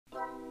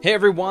Hey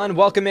everyone,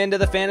 welcome into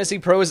the Fantasy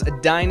Pros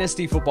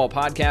Dynasty Football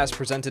Podcast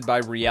presented by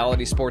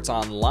Reality Sports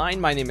Online.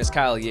 My name is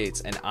Kyle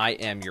Yates and I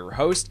am your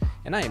host,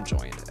 and I am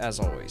joined, as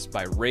always,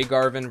 by Ray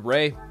Garvin.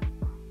 Ray,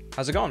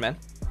 how's it going, man?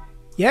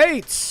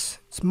 Yates,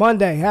 it's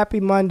Monday.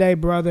 Happy Monday,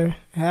 brother.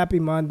 Happy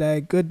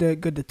Monday. Good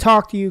to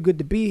talk to you. Good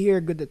to be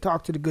here. Good to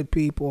talk to the good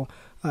people.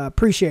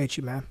 Appreciate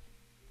you, man.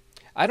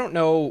 I don't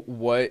know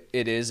what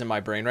it is in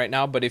my brain right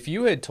now, but if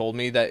you had told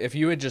me that, if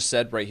you had just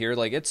said right here,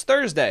 like, it's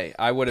Thursday,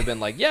 I would have been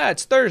like, yeah,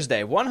 it's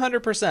Thursday,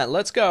 100%,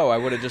 let's go. I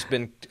would have just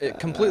been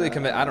completely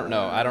committed. I don't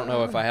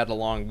know if I had a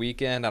long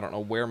weekend. I don't know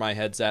where my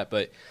head's at,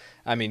 but,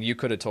 I mean, you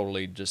could have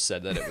totally just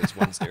said that it was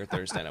Wednesday or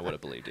Thursday, and I would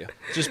have believed you.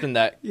 It's just been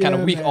that kind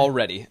of week, man.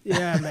 Already.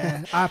 Yeah,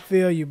 man. I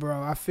feel you,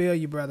 bro. I feel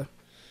you, brother.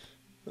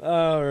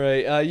 All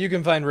right. You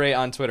can find Ray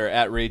on Twitter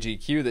at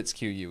RayGQ, that's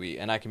QUE,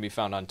 and I can be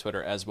found on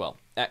Twitter as well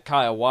at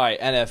Kyle Y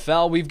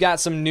NFL. We've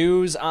got some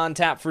news on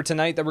tap for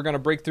tonight that we're going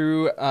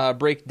to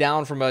break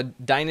down from a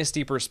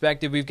dynasty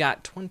perspective. We've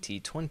got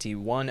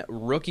 2021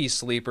 rookie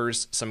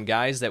sleepers, some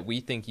guys that we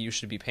think you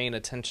should be paying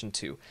attention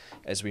to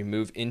as we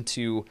move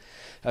into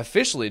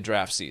officially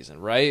draft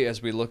season, right?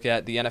 As we look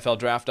at the NFL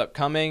draft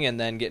upcoming and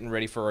then getting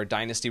ready for our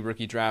dynasty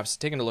rookie drafts,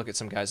 taking a look at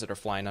some guys that are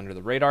flying under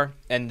the radar,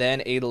 and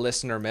then a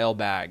listener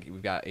mailbag.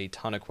 We've got a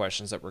ton of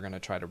questions that we're going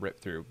to try to rip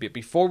through. But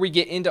before we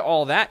get into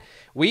all that,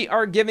 we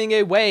are giving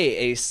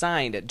away a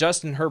signed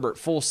Justin Herbert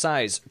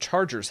full-size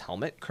Chargers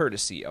helmet,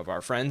 courtesy of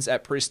our friends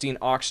at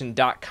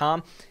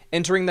pristineauction.com.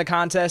 Entering the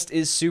contest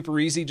is super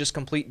easy. Just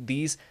complete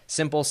these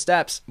simple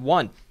steps.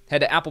 1,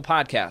 head to Apple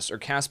Podcasts or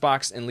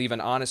CastBox and leave an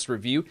honest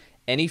review.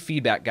 Any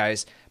feedback,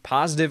 guys,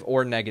 positive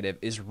or negative,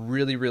 is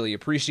really, really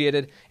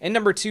appreciated. And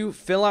number 2,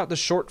 fill out the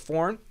short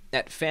form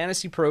at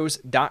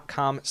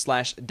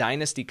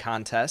fantasypros.com/dynasty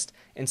contest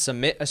and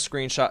submit a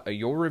screenshot of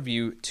your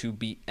review to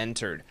be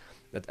entered.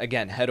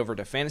 Again, head over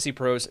to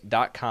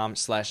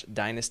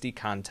fantasypros.com/dynasty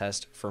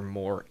contest for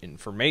more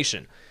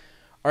information.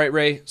 All right,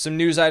 Ray, some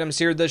news items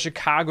here. The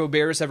Chicago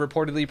Bears have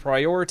reportedly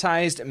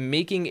prioritized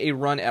making a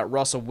run at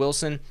Russell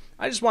Wilson.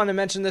 I just wanted to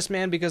mention this,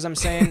 man, because I'm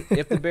saying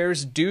if the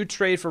Bears do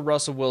trade for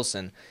Russell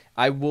Wilson,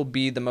 I will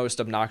be the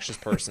most obnoxious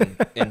person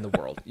in the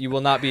world. You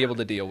will not be able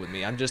to deal with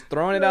me. I'm just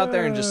throwing it out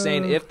there and just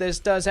saying if this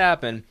does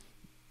happen,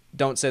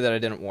 don't say that I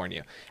didn't warn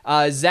you.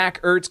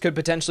 Zach Ertz could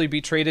potentially be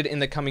traded in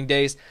the coming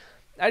days.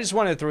 I just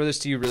wanted to throw this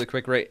to you really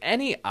quick, Ray.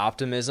 Any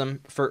optimism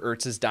for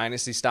Ertz's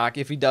dynasty stock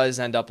if he does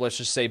end up, let's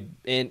just say,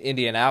 in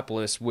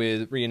Indianapolis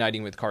with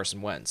reuniting with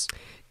Carson Wentz?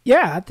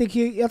 Yeah, I think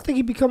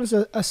he becomes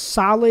a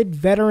solid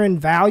veteran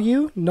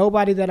value.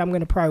 Nobody that I'm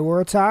going to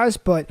prioritize,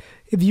 but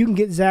if you can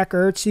get Zach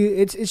Ertz,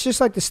 it's just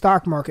like the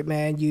stock market,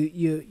 man.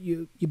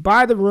 You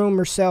buy the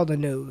rumor, sell the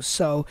news.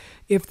 So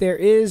if there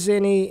is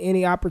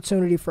any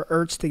opportunity for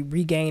Ertz to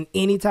regain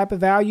any type of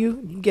value,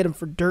 you can get him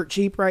for dirt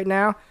cheap right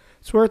now.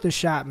 It's worth a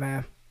shot,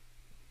 man.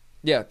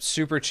 Yeah,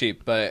 super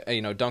cheap, but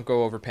don't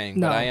go overpaying.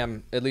 No. But I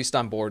am at least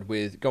on board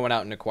with going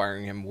out and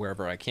acquiring him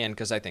wherever I can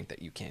because I think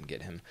that you can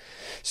get him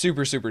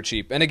super, super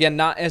cheap. And again,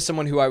 not as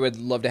someone who I would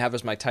love to have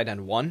as my tight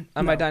end 1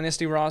 on my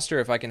dynasty roster.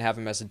 If I can have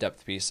him as a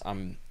depth piece,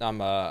 I'm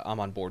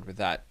on board with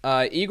that.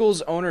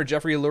 Eagles owner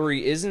Jeffrey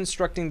Lurie is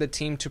instructing the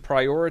team to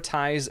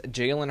prioritize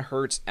Jalen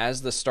Hurts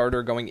as the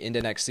starter going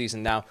into next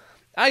season. Now,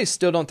 I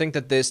still don't think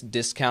that this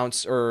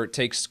discounts or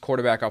takes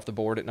quarterback off the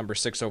board at number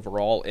 6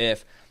 overall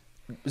if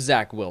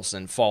Zach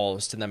Wilson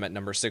falls to them at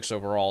number 6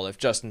 overall. If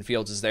Justin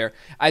Fields is there,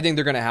 I think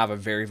they're going to have a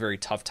very, very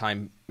tough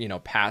time,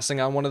 passing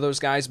on one of those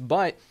guys.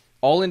 But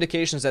all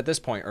indications at this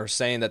point are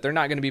saying that they're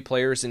not going to be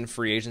players in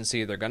free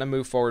agency. They're going to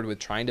move forward with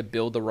trying to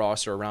build the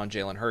roster around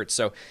Jalen Hurts.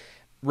 So,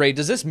 Ray,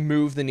 does this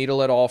move the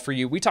needle at all for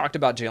you? We talked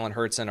about Jalen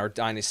Hurts in our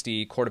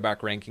Dynasty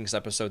quarterback rankings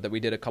episode that we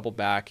did a couple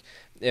back.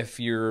 If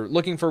you're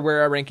looking for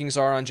where our rankings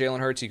are on Jalen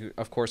Hurts, you,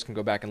 of course, can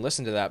go back and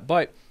listen to that.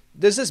 But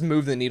does this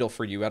move the needle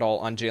for you at all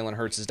on Jalen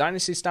Hurts'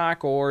 dynasty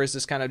stock, or is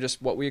this kind of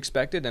just what we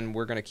expected and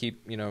we're going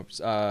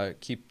to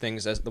keep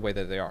things as the way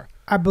that they are?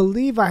 I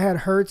believe I had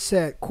Hurts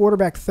at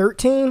quarterback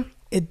 13.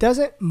 It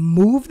doesn't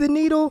move the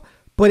needle,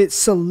 but it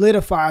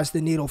solidifies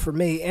the needle for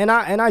me. And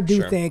I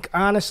do think,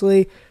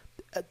 honestly,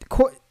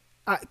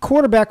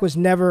 quarterback was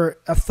never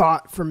a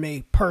thought for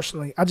me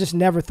personally. I just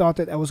never thought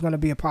that was going to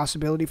be a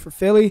possibility for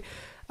Philly.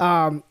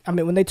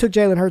 When they took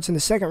Jalen Hurts in the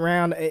second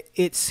round,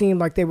 it seemed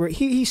like they were.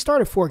 He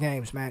started 4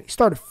 games, man. He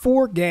started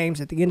 4 games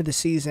at the end of the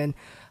season.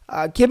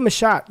 Give him a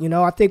shot.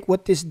 I think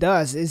what this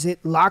does is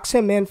it locks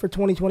him in for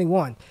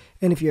 2021.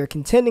 And if you're a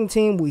contending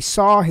team, we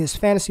saw his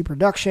fantasy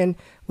production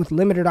with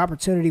limited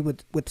opportunity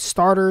with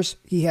starters.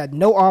 He had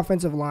no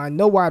offensive line,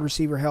 no wide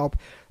receiver help.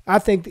 I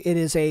think it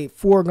is a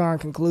foregone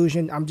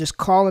conclusion. I'm just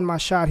calling my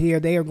shot here.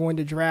 They are going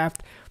to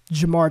draft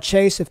Jamar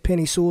Chase if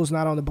Penny Sewell's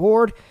not on the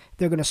board.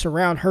 They're going to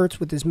surround Hurts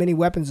with as many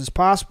weapons as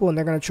possible, and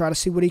they're going to try to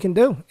see what he can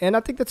do. And I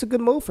think that's a good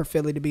move for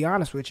Philly, to be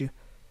honest with you.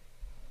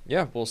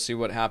 Yeah, we'll see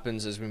what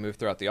happens as we move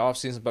throughout the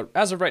offseason. But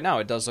as of right now,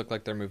 it does look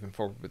like they're moving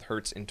forward with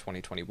Hurts in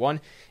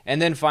 2021.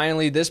 And then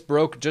finally, this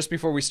broke just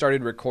before we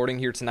started recording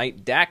here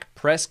tonight. Dak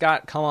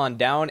Prescott, come on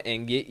down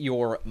and get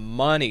your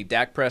money.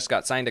 Dak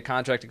Prescott signed a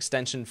contract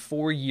extension,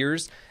 4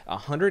 years,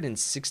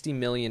 $160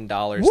 million.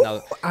 Woo,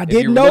 Now, I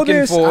didn't know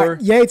this.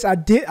 Yates, I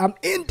did. I'm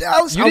in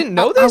Dallas. You didn't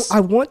know this? I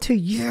want to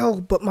yell,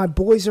 but my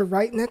boys are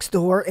right next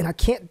door, and I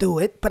can't do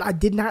it. But I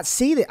did not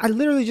see that. I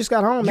literally just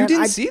got home. You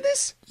didn't see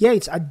this?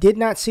 Yates, I did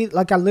not see it.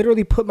 Like, I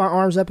literally put my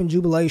arms up in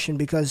jubilation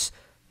because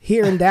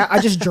here in Dallas,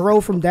 I just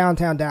drove from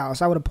downtown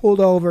Dallas. I would have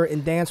pulled over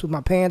and danced with my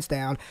pants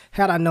down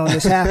had I known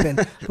this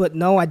happened. But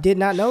no, I did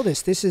not know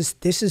this. This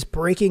is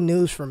breaking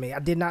news for me. I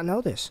did not know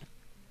this.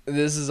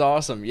 This is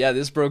awesome. Yeah,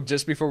 this broke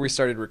just before we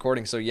started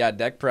recording. So, yeah,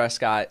 Dak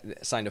Prescott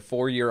signed a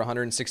 4-year,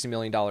 $160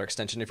 million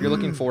extension. If you're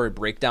looking for a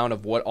breakdown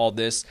of what all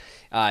this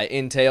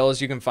entails,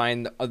 you can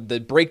find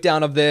the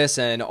breakdown of this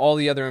and all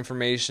the other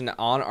information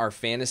on our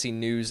Fantasy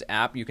News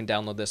app. You can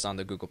download this on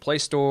the Google Play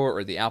Store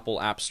or the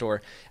Apple App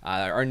Store.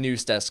 Our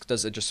news desk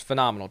does a just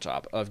phenomenal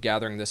job of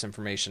gathering this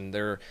information.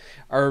 There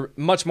are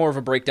much more of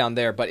a breakdown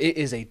there, but it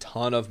is a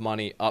ton of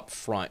money up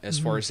front as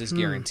far as his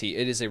guarantee.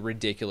 It is a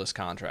ridiculous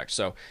contract.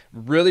 So,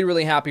 really,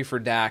 really happy for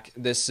Dak.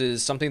 This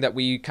is something that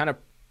we kind of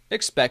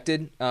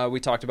expected. We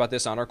talked about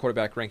this on our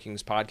quarterback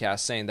rankings podcast,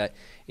 saying that,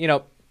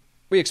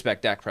 we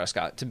expect Dak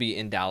Prescott to be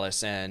in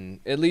Dallas, and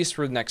at least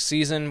for the next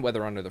season,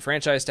 whether under the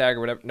franchise tag or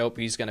whatever, nope,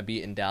 he's going to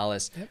be in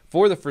Dallas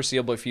for the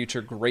foreseeable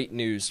future. Great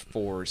news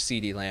for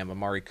CeeDee Lamb,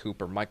 Amari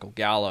Cooper, Michael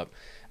Gallup,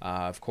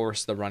 of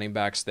course, the running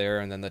backs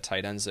there, and then the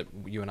tight ends that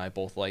you and I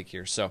both like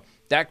here. So,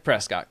 Dak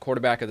Prescott,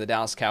 quarterback of the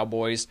Dallas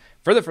Cowboys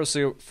for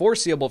the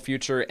foreseeable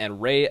future,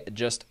 and Ray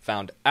just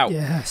found out.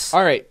 Yes.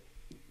 All right,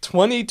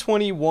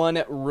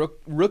 2021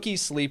 rookie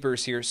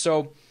sleepers here.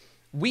 So,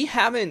 we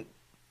haven't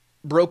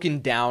broken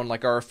down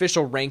like our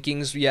official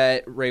rankings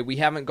yet, Ray. We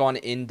haven't gone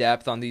in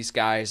depth on these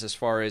guys as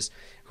far as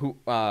who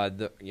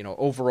the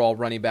overall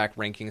running back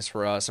rankings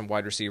for us and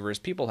wide receivers.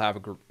 People have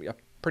a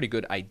pretty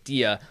good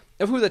idea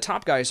of who the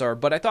top guys are,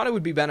 but I thought it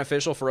would be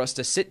beneficial for us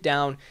to sit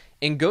down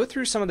and go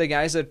through some of the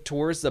guys that are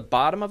towards the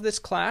bottom of this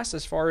class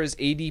as far as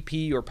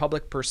ADP or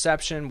public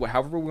perception,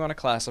 however we want to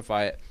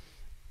classify it,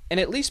 and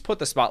at least put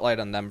the spotlight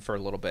on them for a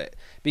little bit,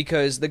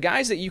 because the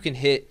guys that you can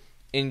hit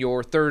in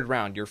your third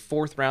round, your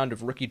fourth round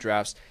of rookie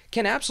drafts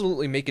can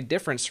absolutely make a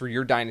difference for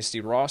your dynasty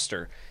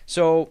roster.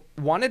 So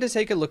wanted to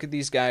take a look at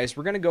these guys.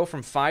 We're going to go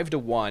from 5 to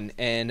 1,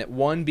 and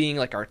 1 being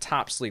like our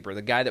top sleeper,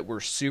 the guy that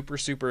we're super,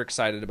 super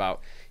excited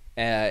about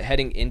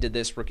heading into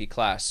this rookie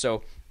class.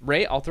 So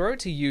Ray, I'll throw it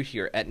to you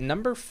here. At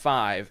number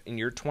 5 in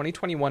your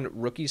 2021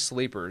 rookie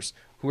sleepers,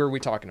 who are we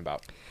talking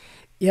about?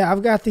 Yeah,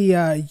 I've got the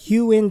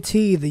UNT,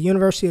 the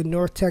University of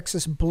North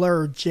Texas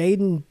Blur,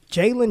 Jalen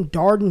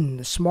Darden,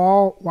 the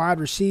small wide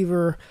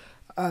receiver,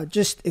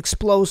 just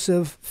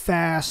explosive,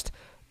 fast,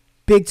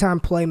 big-time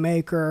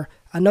playmaker.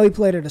 I know he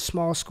played at a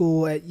small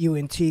school at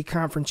UNT,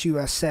 Conference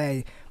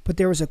USA, but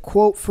there was a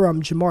quote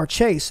from Jamar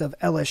Chase of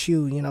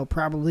LSU,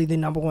 probably the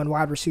number 1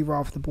 wide receiver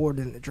off the board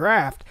in the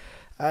draft.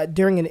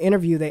 During an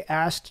interview, they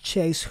asked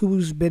Chase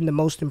who's been the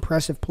most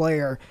impressive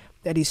player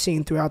that he's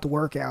seen throughout the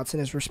workouts,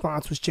 and his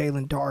response was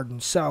Jalen Darden.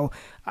 So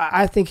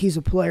I think he's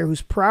a player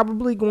who's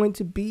probably going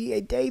to be a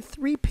day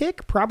 3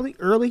 pick, probably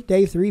early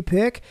day 3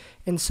 pick,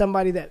 and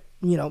somebody that,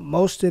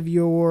 most of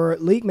your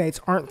league mates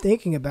aren't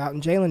thinking about.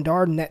 And Jalen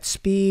Darden, that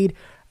speed,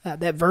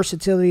 that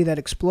versatility, that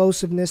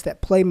explosiveness,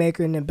 that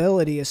playmaker and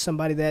ability is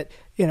somebody that,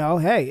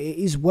 hey,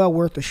 he's well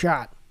worth a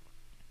shot.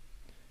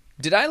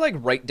 Did I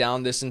write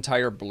down this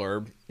entire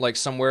blurb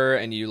somewhere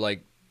and you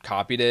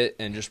copied it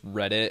and just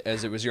read it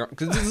as it was your,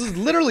 because this is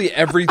literally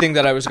everything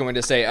that I was going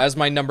to say as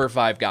my number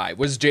 5 guy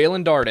was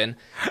Jalen Darden.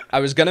 I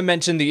was going to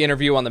mention the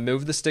interview on the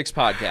Move the Sticks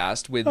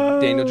podcast with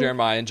Daniel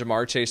Jeremiah and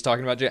Jamar Chase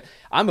talking about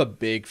I'm a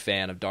big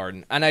fan of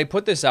Darden, and I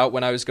put this out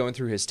when I was going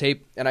through his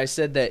tape, and I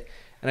said that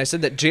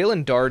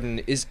Jalen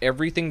Darden is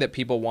everything that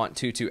people want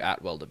Tutu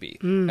Atwell to be.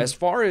 As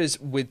far as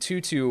with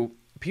Tutu,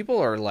 people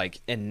are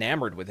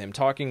enamored with him,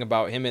 talking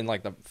about him in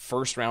the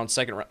first round,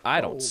 second round.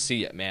 I don't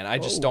see it, man. I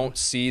just don't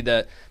see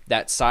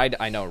that side.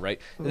 I know, right?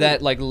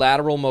 That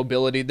lateral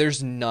mobility.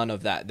 There's none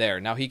of that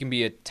there. Now he can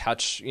be a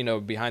touch,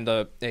 behind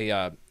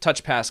a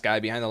touch pass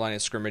guy behind the line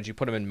of scrimmage. You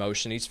put him in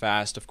motion. He's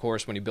fast, of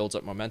course, when he builds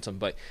up momentum.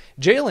 But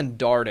Jalen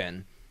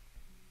Darden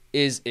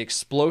is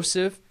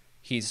explosive.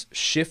 He's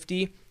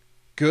shifty,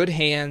 good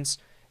hands.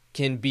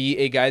 Can be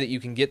a guy that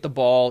you can get the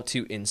ball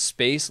to in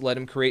space, let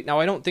him create. Now,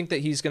 I don't think that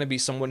he's going to be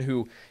someone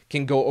who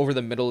can go over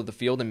the middle of the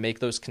field and make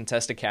those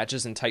contested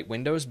catches in tight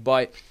windows,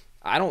 but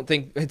I don't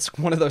think it's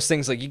one of those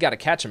things you got to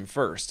catch him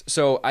first.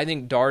 So I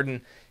think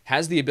Darden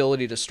has the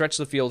ability to stretch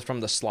the field from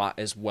the slot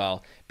as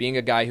well, being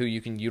a guy who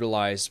you can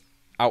utilize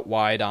out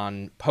wide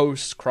on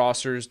posts,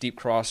 crossers, deep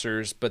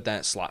crossers, but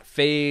that slot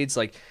fades.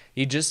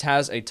 He just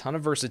has a ton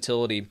of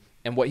versatility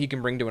and what he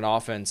can bring to an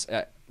offense.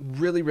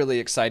 Really, really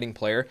exciting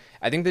player.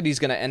 I think that he's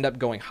going to end up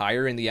going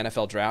higher in the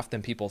NFL draft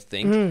than people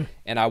think.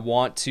 And I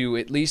want to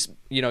at least,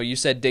 you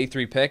said day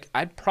 3 pick.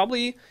 I'd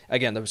probably,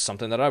 again, that was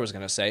something that I was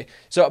going to say.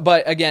 So,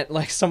 but again,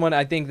 like someone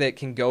I think that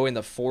can go in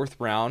the 4th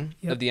round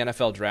of the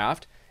NFL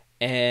draft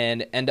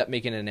and end up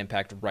making an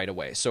impact right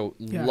away. So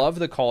love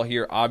the call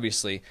here,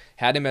 obviously.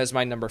 Had him as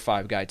my number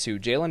 5 guy too.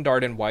 Jalen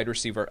Darden, wide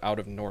receiver out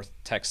of North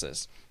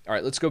Texas. All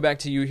right, let's go back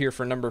to you here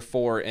for number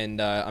 4. And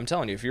I'm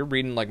telling you, if you're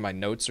reading like my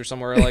notes or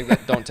somewhere like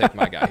that, don't take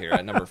my guy here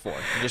at number 4.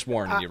 I'm just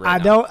warning you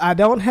right now. I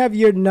don't have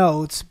your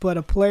notes, but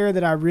a player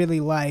that I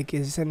really like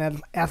is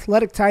an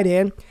athletic tight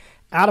end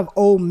out of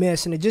Ole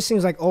Miss, and it just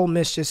seems like Ole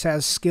Miss just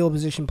has skill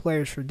position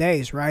players for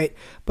days, right?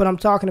 But I'm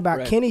talking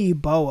about Kenny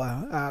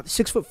Yeboah,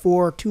 6'4",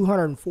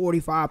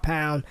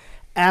 245-pound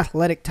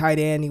athletic tight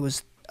end. He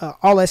was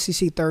all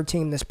SEC 3rd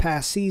team this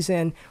past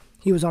season.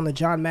 He was on the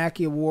John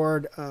Mackey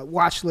Award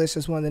watch list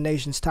as one of the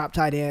nation's top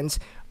tight ends.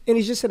 And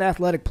he's just an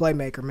athletic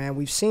playmaker, man.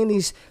 We've seen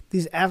these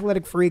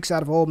athletic freaks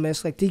out of Ole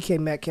Miss like DK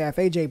Metcalf,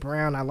 A.J.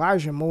 Brown,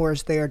 Elijah Moore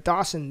is there,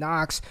 Dawson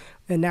Knox,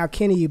 and now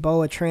Kenny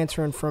Yeboah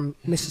transferring from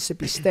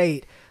Mississippi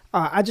State.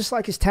 I just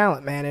like his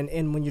talent, man.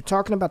 And when you're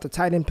talking about the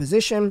tight end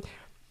position,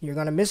 you're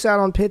going to miss out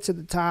on Pitts at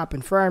the top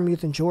and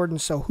Freiermuth and Jordan.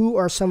 So who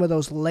are some of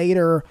those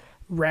later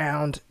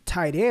round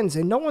tight ends?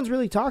 And no one's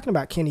really talking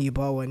about Kenny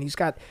Yeboah. And he's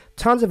got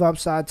tons of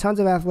upside, tons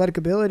of athletic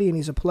ability, and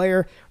he's a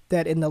player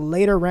that in the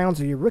later rounds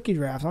of your rookie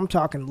drafts, I'm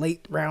talking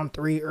late round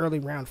 3, early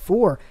round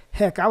 4.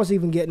 Heck, I was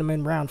even getting him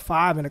in round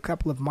 5 in a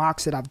couple of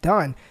mocks that I've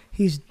done.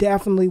 He's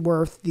definitely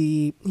worth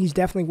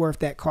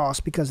that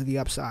cost because of the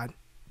upside.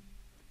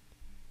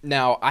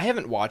 Now, I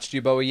haven't watched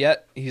Yeboah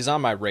yet. He's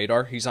on my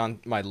radar. He's on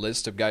my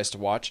list of guys to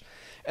watch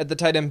at the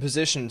tight end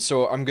position.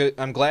 So I'm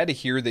glad to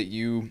hear that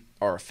you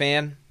are a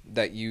fan,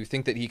 that you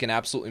think that he can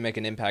absolutely make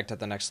an impact at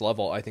the next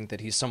level. I think that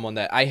he's someone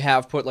that I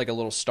have put like a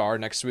little star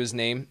next to his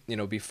name,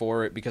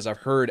 before it, because I've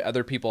heard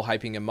other people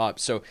hyping him up.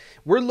 So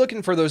we're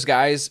looking for those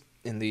guys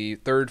in the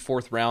 3rd,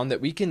 4th round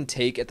that we can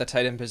take at the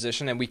tight end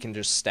position and we can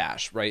just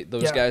stash, right?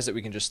 Those guys that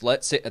we can just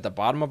let sit at the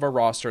bottom of our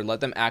roster,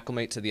 let them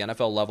acclimate to the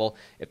NFL level.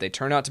 If they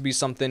turn out to be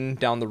something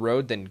down the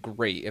road, then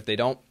great. If they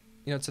don't,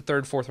 it's a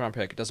 3rd, 4th round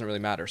pick. It doesn't really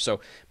matter.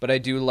 So, but I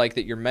do like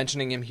that you're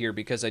mentioning him here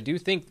because I do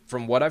think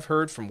from what I've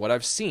heard, from what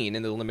I've seen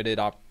in the limited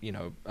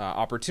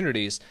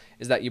opportunities,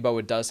 is that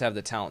Yeboah does have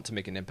the talent to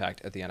make an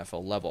impact at the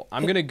NFL level.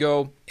 I'm going to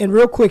go. And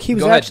real quick, he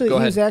was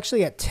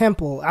actually at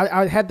Temple.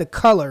 I had the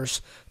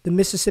colors, the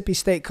Mississippi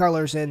State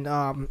colors and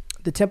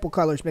the Temple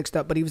colors mixed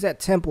up, but he was at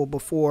Temple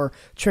before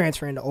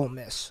transferring to Ole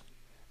Miss.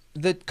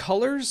 The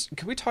colors,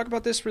 can we talk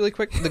about this really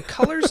quick? The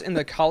colors in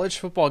the college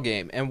football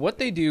game and what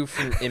they do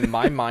in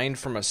my mind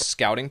from a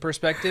scouting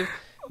perspective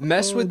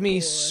mess with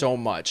me so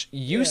much.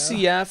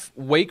 UCF,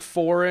 Wake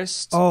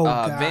Forest,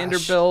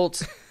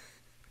 Vanderbilt,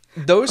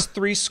 those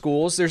 3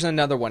 schools, there's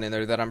another one in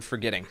there that I'm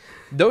forgetting.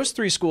 Those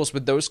 3 schools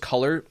with those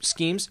color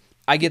schemes,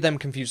 I get them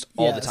confused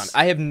all the time.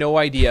 I have no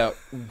idea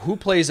who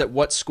plays at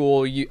what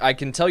school. I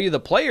can tell you the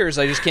players.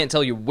 I just can't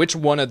tell you which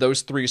one of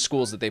those 3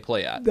 schools that they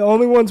play at. The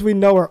only ones we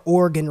know are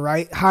Oregon,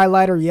 right?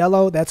 Highlighter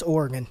yellow, that's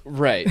Oregon.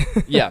 Right.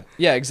 Yeah,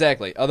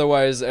 exactly.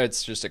 Otherwise,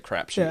 it's just a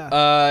crapshoot.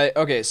 Yeah.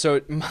 Okay, so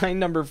my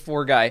number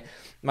 4 guy,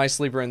 my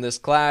sleeper in this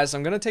class,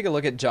 I'm going to take a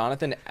look at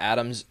Jonathan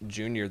Adams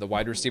Jr., the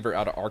wide receiver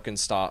out of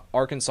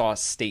Arkansas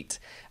State.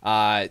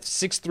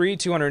 6'3",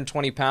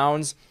 220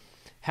 pounds.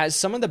 Has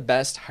some of the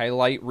best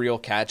highlight reel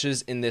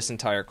catches in this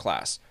entire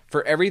class.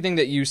 For everything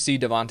that you see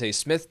Devontae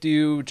Smith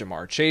do,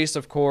 Jamar Chase,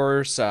 of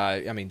course.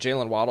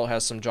 Jalen Waddle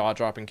has some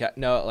jaw-dropping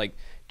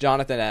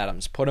Jonathan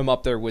Adams. Put him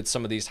up there with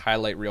some of these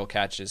highlight reel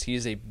catches. He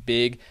is a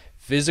big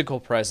physical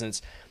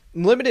presence.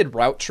 Limited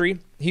route tree.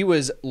 He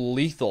was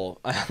lethal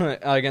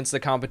against the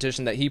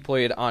competition that he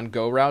played on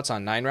go routes,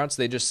 on 9 routes.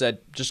 They just said,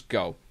 just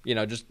go.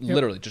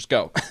 Literally just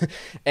go.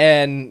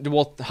 And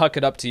we'll huck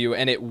it up to you,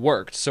 and it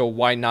worked. So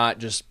why not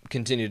just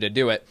continue to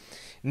do it?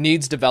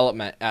 Needs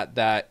development at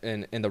that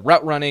in the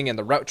route running and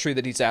the route tree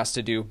that he's asked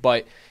to do,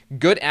 but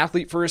good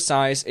athlete for his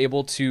size,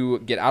 able to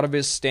get out of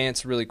his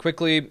stance really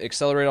quickly,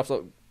 accelerate off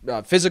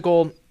the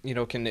physical,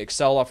 can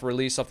excel off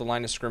release off the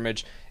line of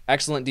scrimmage,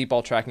 excellent deep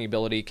ball tracking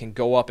ability, can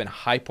go up and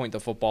high point the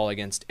football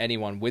against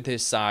anyone with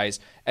his size,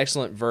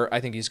 excellent vert. I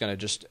think he's going to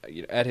just,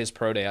 at his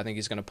pro day, I think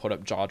he's going to put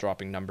up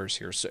jaw-dropping numbers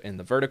here in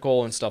the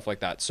vertical and stuff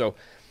like that. So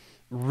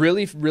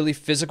really, really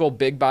physical,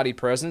 big body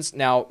presence.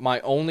 Now,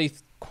 my only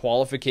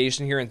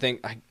qualification here and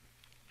I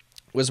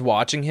was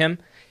watching him,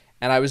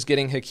 and I was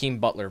getting Hakeem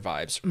Butler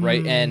vibes,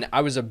 right? And I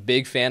was a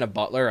big fan of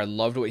Butler. I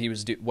loved what he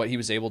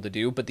was able to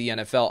do, but the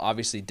NFL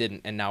obviously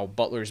didn't, and now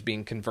Butler's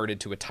being converted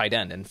to a tight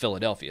end in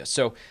Philadelphia.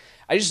 So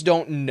I just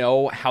don't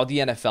know how the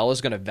NFL is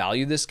going to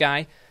value this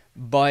guy,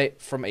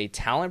 but from a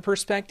talent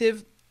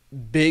perspective,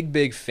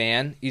 big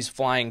fan. He's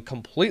flying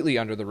completely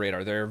under the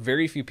radar. There are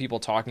very few people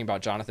talking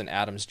about Jonathan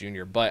Adams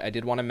Jr., but I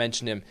did want to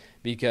mention him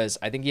because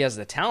I think he has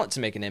the talent to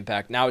make an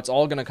impact. Now it's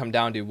all going to come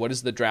down to what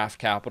is the draft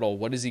capital,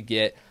 what does he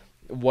get,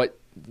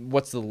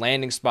 what's the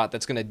landing spot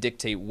that's going to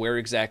dictate where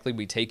exactly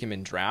we take him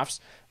in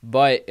drafts.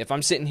 But if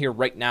I'm sitting here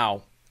right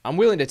now, I'm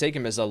willing to take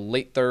him as a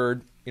late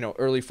third,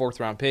 early fourth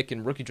round pick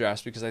in rookie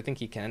drafts because I think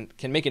he can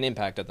make an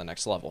impact at the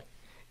next level.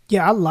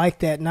 Yeah, I like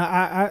that.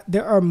 Now,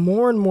 there are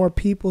more and more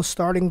people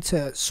starting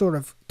to sort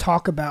of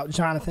talk about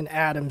Jonathan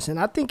Adams, and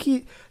I think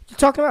you're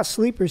talking about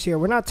sleepers here.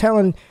 We're not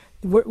telling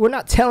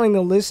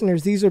the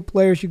listeners these are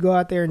players you go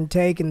out there and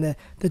take in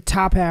the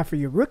top half of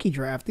your rookie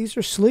draft. These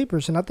are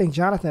sleepers, and I think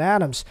Jonathan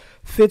Adams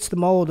fits the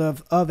mold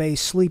of a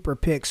sleeper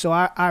pick. So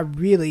I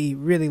really,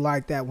 really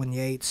like that one,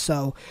 Yates.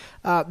 So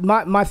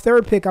my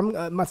third pick,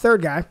 my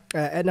third guy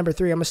at number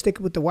 3, I'm going to stick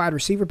with the wide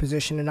receiver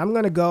position, and I'm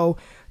going to go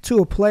to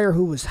a player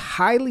who was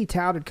highly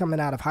touted coming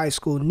out of high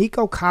school,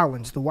 Nico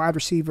Collins, the wide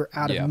receiver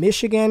out of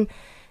Michigan.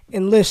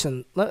 And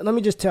listen, let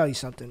me just tell you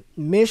something.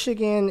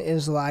 Michigan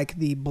is like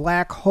the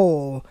black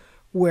hole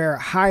where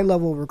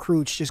high-level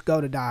recruits just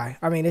go to die.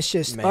 I mean, it's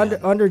just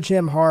under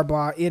Jim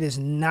Harbaugh, it has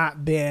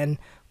not been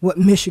what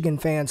Michigan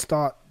fans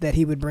thought that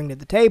he would bring to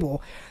the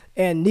table.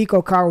 And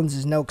Nico Collins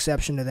is no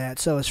exception to that.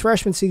 So his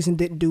freshman season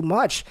didn't do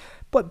much.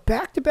 But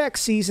back-to-back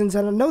seasons,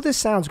 and I know this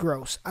sounds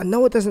gross. I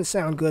know it doesn't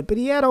sound good, but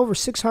he had over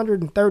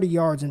 630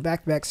 yards in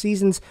back-to-back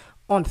seasons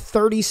on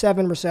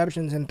 37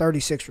 receptions and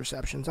 36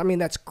 receptions. I mean,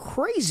 that's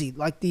crazy.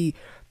 Like the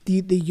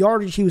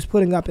yardage he was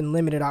putting up in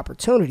limited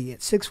opportunity at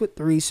 6'3",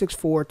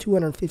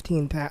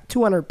 6'4",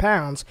 200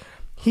 pounds.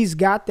 He's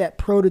got that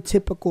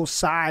prototypical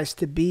size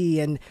to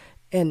be an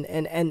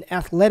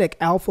athletic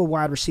alpha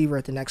wide receiver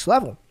at the next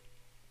level.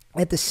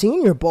 At the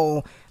Senior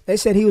Bowl, they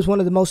said he was one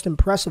of the most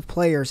impressive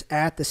players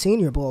at the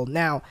Senior Bowl.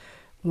 Now,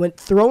 when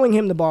throwing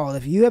him the ball,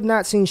 if you have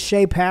not seen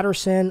Shea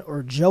Patterson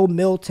or Joe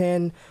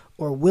Milton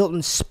or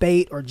Wilton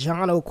Spate or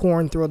John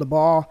O'Corn throw the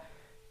ball,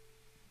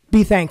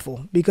 be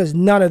thankful because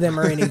none of them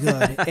are any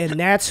good. And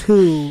that's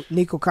who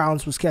Nico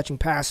Collins was catching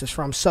passes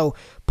from. So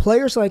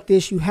players like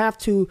this,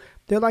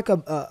 they're like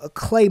a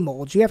clay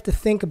mold. You have to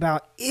think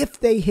about if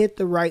they hit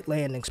the right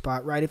landing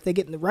spot, right? If they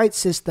get in the right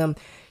system,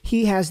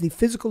 he has the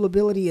physical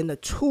ability and the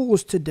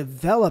tools to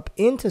develop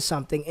into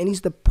something. And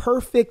he's the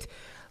perfect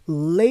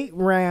late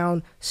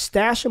round,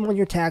 stash him on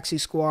your taxi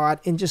squad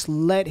and just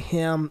let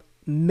him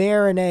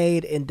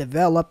marinate and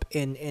develop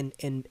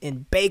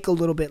and bake a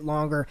little bit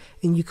longer,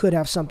 and you could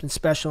have something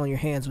special in your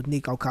hands with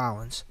Nico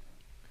Collins.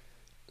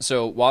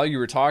 So while you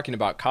were talking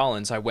about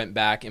Collins, I went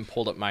back and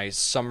pulled up my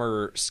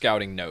summer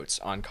scouting notes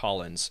on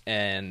Collins,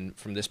 and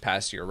from this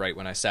past year, right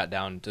when I sat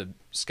down to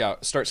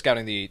start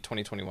scouting the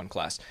 2021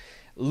 class.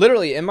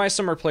 Literally, in my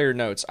summer player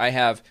notes, I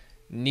have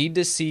need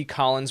to see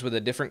Collins with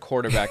a different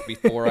quarterback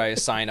before I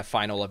assign a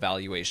final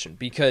evaluation,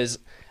 because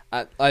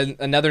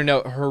another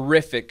note,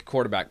 horrific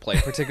quarterback play,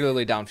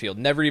 particularly downfield.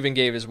 Never even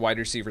gave his wide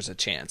receivers a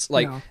chance.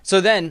 So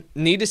then,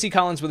 need to see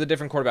Collins with a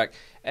different quarterback,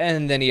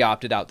 and then he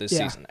opted out this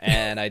season,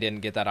 and I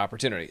didn't get that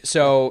opportunity.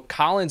 So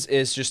Collins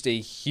is just a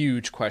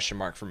huge question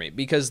mark for me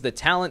because the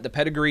talent, the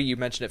pedigree, you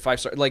mentioned it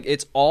 5-star,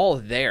 it's all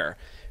there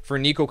for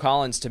Nico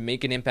Collins to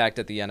make an impact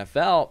at the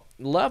NFL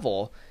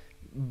level,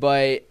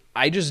 but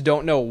I just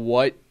don't know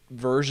what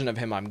version of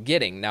him I'm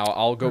getting. Now,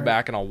 I'll go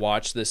back and I'll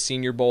watch the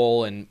Senior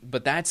Bowl,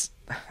 but that's...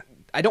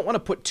 I don't want to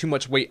put too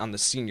much weight on the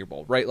Senior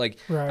Bowl, right?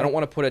 I don't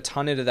want to put a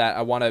ton into that.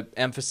 I want to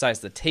emphasize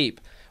the tape.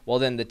 Well,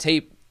 then the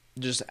tape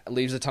just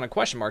leaves a ton of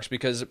question marks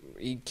because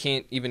he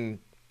can't even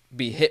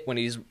be hit when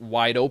he's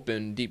wide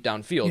open deep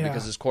downfield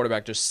because his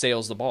quarterback just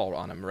sails the ball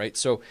on him, right?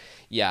 So,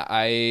 yeah,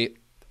 I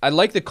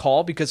like the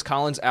call because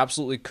Collins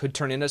absolutely could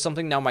turn into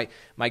something. Now,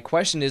 my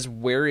question is,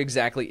 where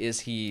exactly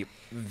is he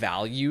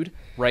valued,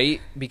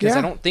 right? Because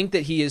I don't think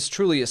that he is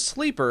truly a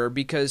sleeper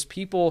because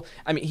people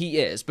 – I mean, he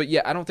is. But,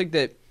 yeah, I don't think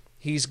that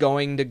he's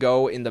going to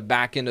go in the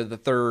back end of the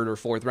third or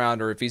fourth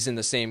round, or if he's in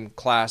the same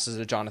class as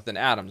a Jonathan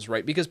Adams,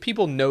 right? Because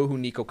people know who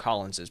Nico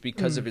Collins is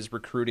because of his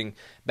recruiting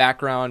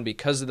background,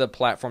 because of the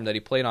platform that he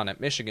played on at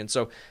Michigan.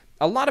 So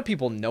a lot of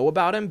people know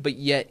about him, but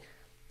yet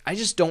I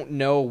just don't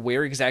know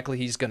where exactly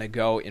he's going to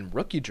go in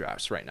rookie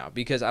drafts right now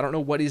because I don't know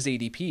what his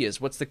ADP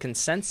is. What's the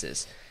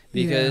consensus?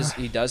 Because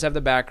he does have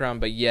the background,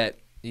 but yet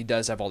he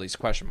does have all these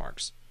question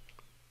marks.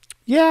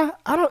 Yeah,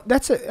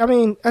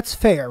 that's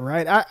fair,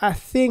 right? I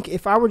think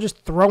if I were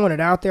just throwing it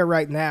out there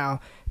right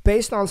now,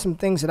 based on some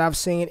things that I've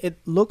seen, it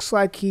looks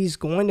like he's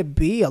going to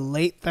be a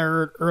late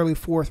third, early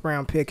fourth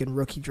round pick in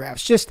rookie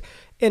drafts.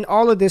 And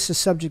all of this is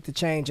subject to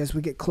change as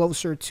we get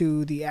closer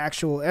to the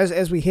actual,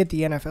 as we hit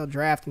the NFL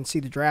draft and see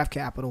the draft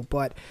capital.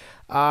 But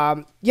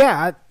I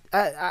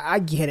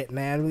get it,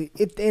 man.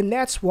 And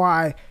that's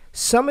why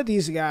some of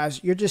these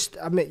guys, you're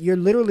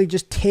literally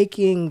just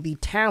taking the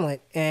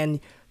talent and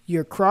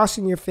you're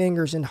crossing your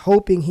fingers and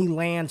hoping he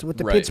lands with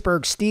the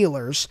Pittsburgh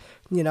Steelers,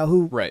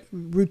 who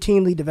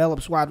routinely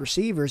develops wide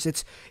receivers.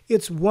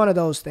 It's one of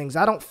those things.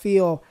 I don't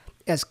feel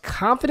as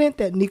confident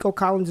that Nico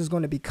Collins is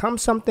going to become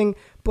something,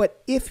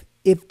 but if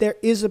there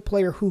is a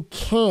player who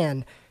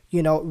can,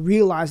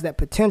 realize that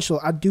potential,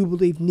 I do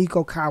believe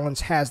Nico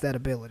Collins has that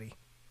ability.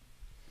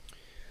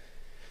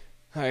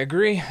 I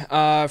agree.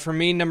 For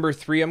me, number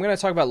 3, I'm going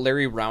to talk about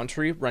Larry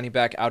Roundtree, running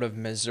back out of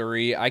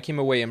Missouri. I came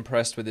away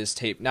impressed with his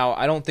tape. Now,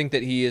 I don't think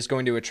that he is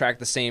going to attract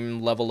the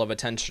same level of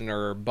attention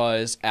or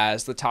buzz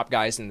as the top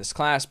guys in this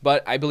class,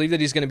 but I believe that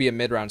he's going to be a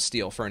mid-round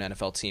steal for an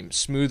NFL team.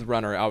 Smooth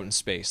runner out in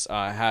space.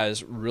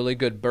 Has really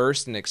good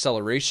burst and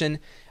acceleration.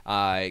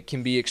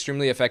 Can be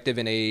extremely effective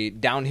in a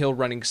downhill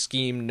running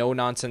scheme,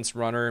 no-nonsense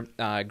runner,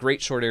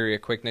 great short area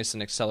quickness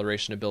and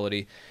acceleration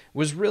ability.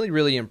 Was really,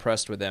 really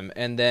impressed with him.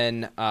 And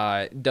then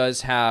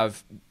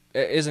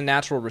is a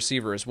natural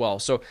receiver as well.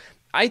 So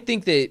I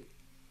think that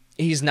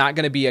he's not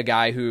going to be a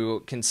guy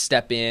who can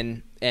step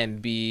in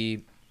and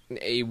be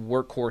a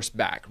workhorse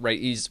back, right?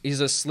 He's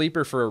a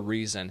sleeper for a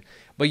reason.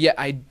 But yet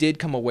I did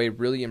come away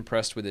really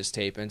impressed with his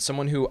tape, and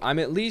someone who I'm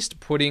at least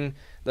putting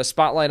the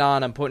spotlight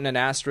on. I'm putting an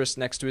asterisk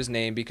next to his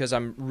name because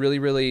I'm really,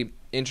 really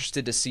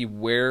interested to see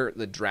where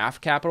the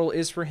draft capital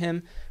is for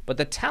him. But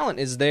the talent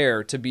is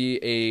there to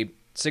be a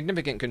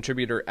significant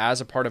contributor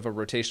as a part of a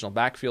rotational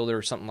backfielder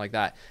or something like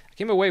that. I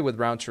came away with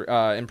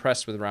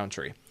impressed with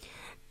Roundtree.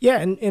 Yeah,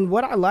 and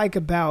what I like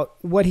about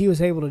what he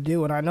was able to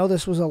do, and I know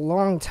this was a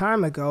long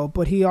time ago,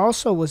 but he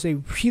also was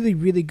a really,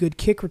 really good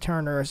kick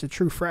returner as a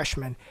true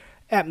freshman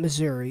at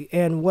Missouri.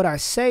 And what I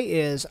say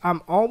is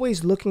I'm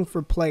always looking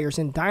for players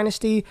in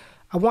Dynasty.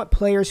 I want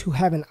players who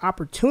have an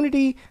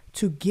opportunity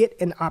to get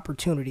an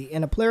opportunity.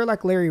 And a player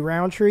like Larry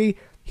Roundtree,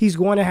 he's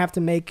going to have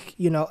to make,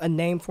 a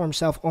name for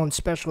himself on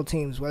special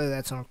teams, whether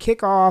that's on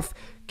kickoff,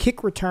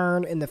 kick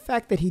return, and the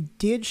fact that he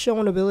did show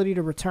an ability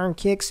to return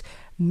kicks,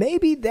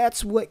 maybe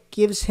that's what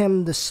gives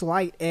him the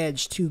slight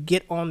edge to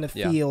get on the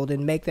field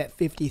and make that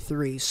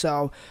 53.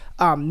 So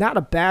not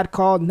a bad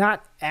call,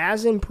 not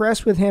as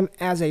impressed with him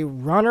as a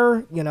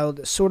runner,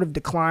 the sort of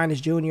decline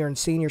his junior and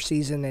senior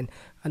season, and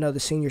I know the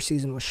senior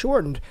season was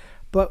shortened.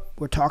 But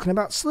we're talking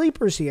about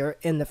sleepers here,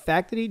 and the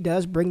fact that he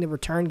does bring the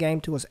return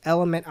game to his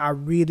element, I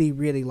really,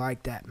 really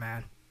like that,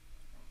 man.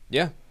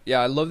 Yeah,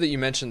 I love that you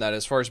mentioned that.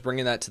 As far as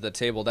bringing that to the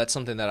table, that's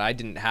something that I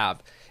didn't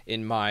have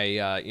in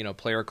my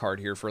player card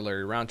here for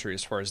Larry Roundtree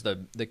as far as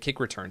the kick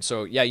return.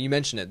 So, yeah, you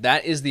mentioned it.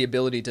 That is the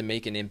ability to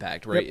make an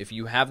impact, right? Yep. If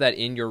you have that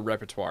in your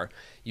repertoire,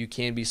 you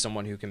can be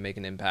someone who can make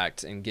an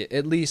impact and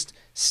at least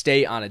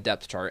stay on a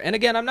depth chart. And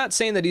again, I'm not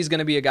saying that he's going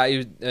to be a guy who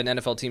an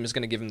NFL team is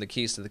going to give him the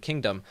keys to the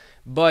kingdom,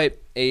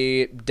 but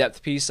a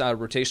depth piece,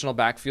 rotational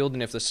backfield,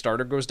 and if the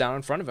starter goes down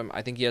in front of him,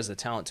 I think he has the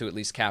talent to at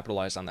least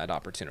capitalize on that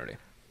opportunity.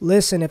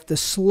 Listen, if the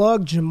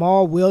slug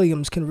Jamal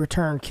Williams can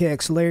return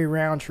kicks, Larry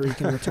Roundtree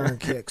can return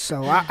kicks.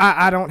 So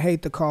I don't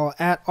hate the call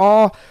at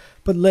all.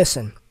 But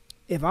listen,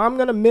 if I'm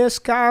going to miss,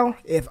 Kyle,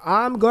 if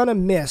I'm going to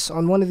miss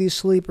on one of these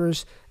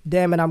sleepers,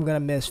 damn it, I'm going to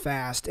miss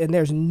fast. And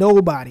there's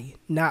nobody,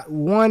 not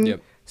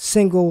one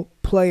single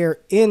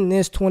player in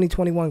this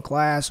 2021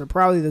 class or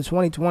probably the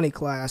 2020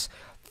 class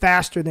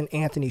faster than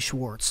Anthony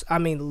Schwartz. I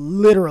mean,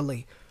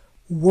 literally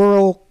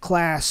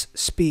world-class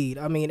speed.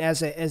 I mean,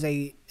 as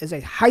a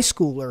high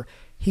schooler,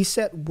 he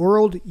set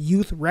world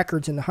youth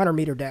records in the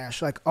 100-meter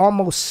dash, like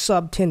almost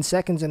sub 10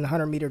 seconds in the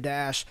 100-meter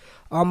dash,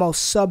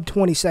 almost sub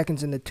 20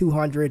 seconds in the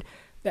 200.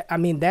 I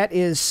mean, that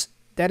is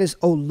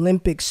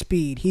Olympic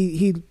speed.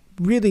 He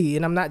really,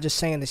 and I'm not just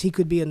saying this, he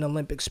could be an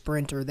Olympic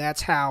sprinter.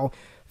 That's how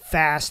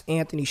fast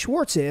Anthony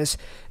Schwartz is.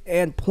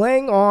 And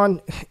playing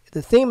on,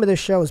 the theme of this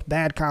show is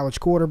bad college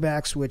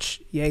quarterbacks,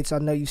 which, Yates, I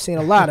know you've seen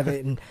a lot of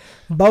it. And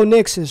Bo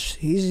Nix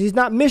he's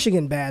not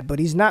Michigan bad, but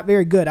he's not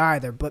very good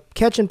either. But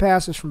catching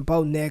passes from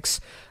Bo Nix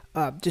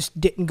just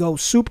didn't go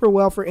super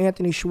well for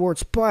Anthony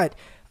Schwartz. But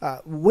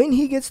when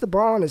he gets the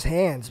ball in his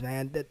hands,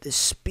 man, the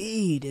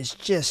speed is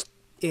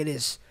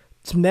it's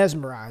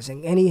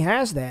mesmerizing. And he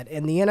has that.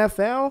 And the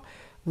NFL,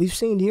 we've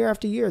seen year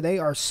after year, they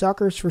are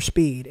suckers for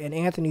speed, and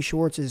Anthony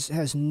Schwartz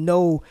has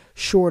no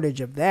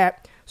shortage of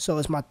that. So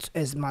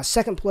as my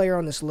second player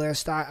on this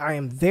list, I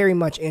am very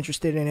much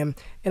interested in him,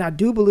 and I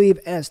do believe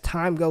as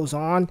time goes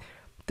on,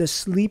 the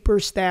sleeper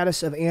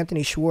status of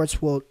Anthony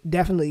Schwartz will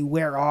definitely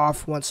wear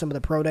off once some of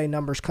the pro day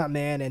numbers come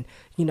in and,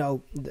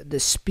 the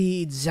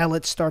speed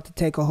zealots start to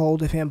take a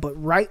hold of him.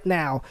 But right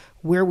now,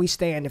 where we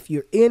stand, if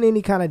you're in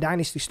any kind of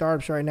dynasty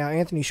startups right now,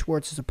 Anthony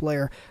Schwartz is a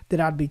player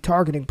that I'd be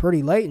targeting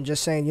pretty late and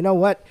just saying, you know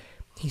what,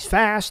 he's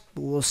fast,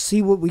 but we'll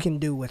see what we can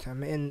do with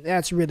him. And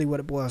that's really what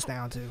it boils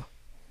down to.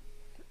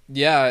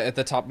 Yeah, at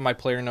the top of my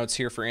player notes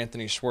here for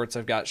Anthony Schwartz,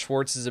 I've got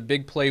Schwartz is a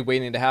big play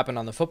waiting to happen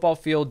on the football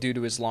field due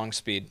to his long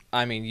speed.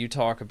 I mean, you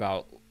talk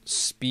about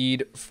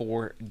speed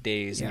for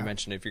days. Yeah. And you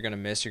mentioned if you're going to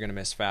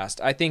miss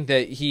fast. I think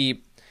that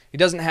he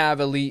doesn't have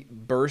elite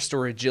burst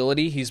or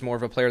agility. He's more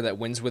of a player that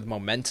wins with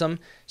momentum.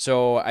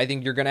 So I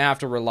think you're going to have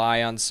to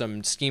rely on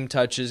some scheme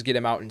touches, get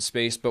him out in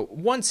space. But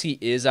once he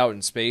is out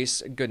in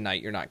space, good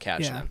night, you're not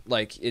catching him.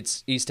 Like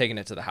he's taking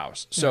it to the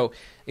house. So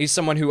he's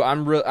someone who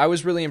I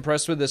was really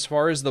impressed with as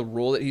far as the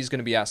role that he's going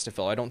to be asked to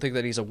fill. I don't think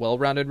that he's a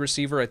well-rounded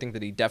receiver. I think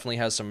that he definitely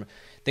has some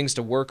things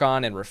to work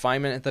on and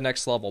refinement at the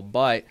next level.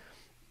 But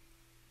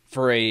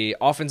for a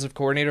offensive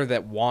coordinator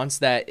that wants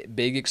that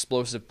big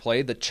explosive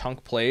play, the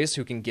chunk plays,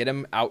 who can get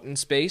him out in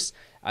space,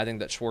 I think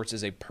that Schwartz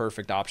is a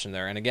perfect option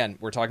there. And again,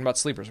 we're talking about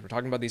sleepers. We're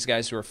talking about these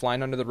guys who are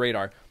flying under the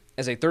radar.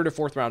 as a third or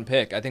fourth round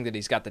pick, I think that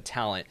he's got the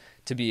talent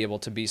to be able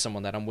to be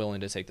someone that I'm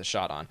willing to take the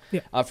shot on.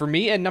 Yeah. For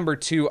me at number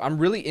 2, I'm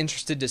really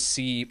interested to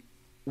see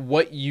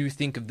what you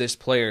think of this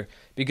player,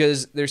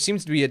 because there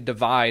seems to be a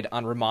divide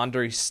on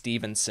Rhamondre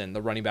Stevenson,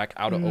 the running back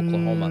out of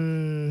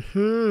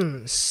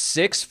Oklahoma.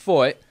 6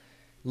 foot,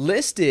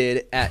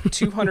 listed at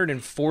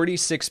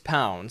 246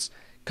 pounds,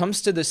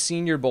 comes to the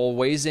Senior Bowl,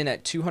 weighs in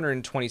at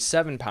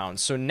 227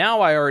 pounds. So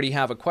now I already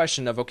have a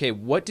question of, okay,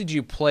 what did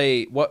you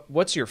play?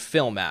 What's your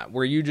film at?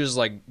 Were you just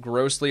like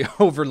grossly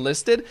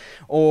overlisted,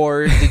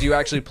 or did you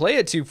actually play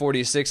at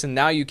 246 and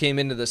now you came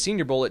into the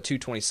Senior Bowl at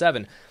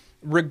 227?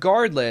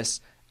 Regardless,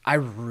 I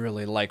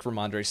really like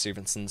Rhamondre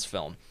Stevenson's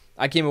film.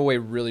 I came away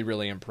really,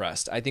 really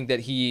impressed. I think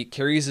that he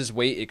carries his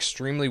weight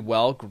extremely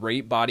well,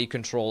 great body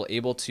control,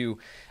 able to,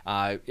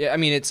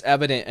 it's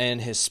evident in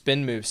his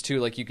spin moves too.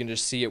 Like you can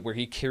just see it where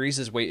he carries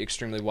his weight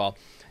extremely well.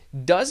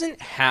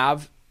 Doesn't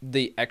have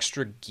the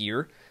extra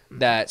gear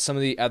that some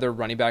of the other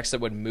running backs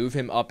that would move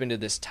him up into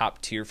this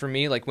top tier for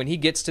me. Like when he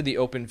gets to the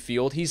open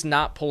field, he's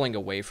not pulling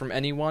away from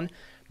anyone,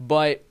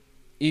 but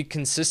he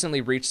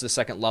consistently reached the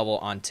second level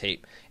on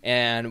tape.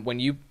 And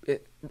when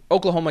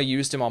Oklahoma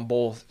used him on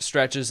both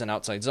stretches and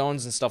outside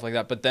zones and stuff like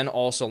that, but then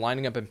also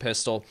lining up in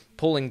pistol,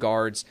 pulling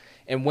guards.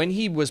 And when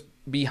he was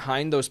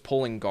behind those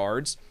pulling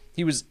guards,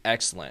 he was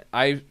excellent.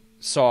 I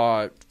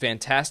saw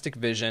fantastic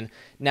vision.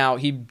 Now,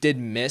 he did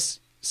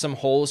miss some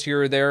holes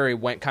here or there. He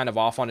went kind of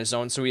off on his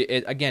own. So, he's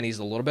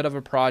a little bit of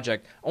a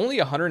project. Only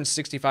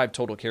 165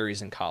 total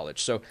carries in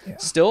college. So,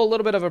 Still a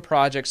little bit of a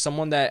project.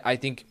 Someone that I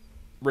think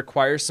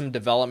requires some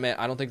development.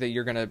 I don't think that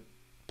you're going to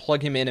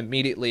plug him in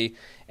immediately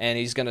and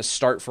he's going to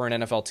start for an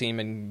NFL team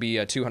and be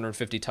a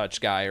 250 touch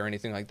guy or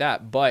anything like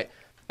that. But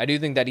I do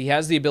think that he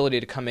has the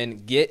ability to come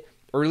in, get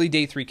early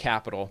day 3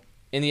 capital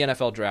in the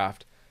NFL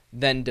draft,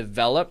 then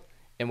develop.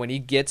 And when he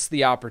gets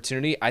the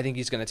opportunity, I think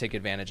he's going to take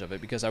advantage of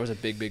it, because I was a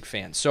big, big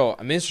fan. So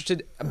I'm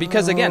interested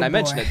because, again, I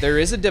mentioned it. There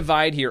is a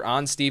divide here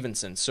on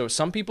Stevenson. So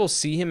some people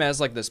see him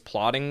as like this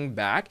plodding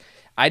back.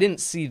 I didn't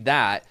see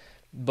that,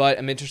 but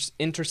I'm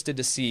interested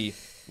to see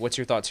what's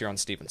your thoughts here on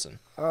Stevenson.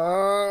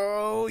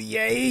 Oh,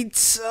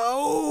 Yates.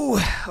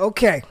 Oh,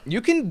 okay.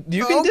 You can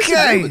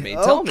disagree with me.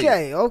 Tell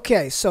me.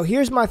 Okay. So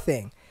here's my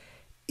thing.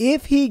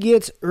 If he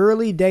gets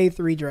early day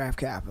 3 draft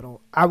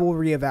capital, I will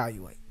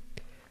reevaluate.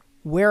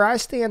 Where I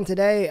stand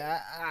today,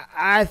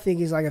 I think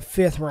he's like a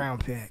 5th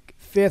round pick,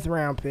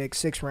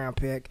 6th round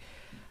pick.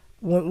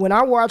 When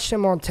I watched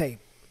him on tape,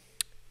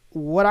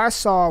 what I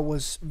saw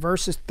was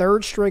versus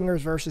third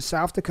stringers versus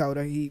South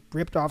Dakota, he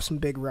ripped off some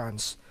big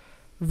runs.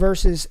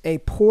 Versus a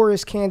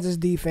porous Kansas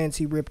defense,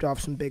 he ripped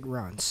off some big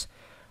runs.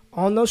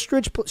 On those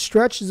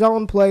stretch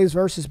zone plays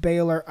versus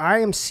Baylor, I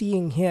am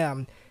seeing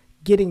him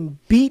getting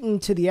beaten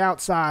to the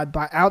outside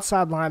by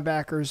outside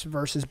linebackers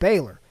versus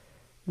Baylor,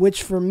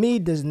 which for me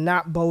does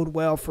not bode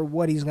well for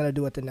what he's going to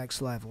do at the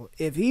next level.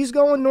 If he's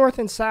going north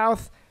and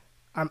south,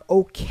 I'm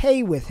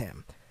okay with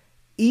him.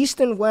 East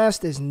and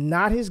west is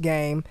not his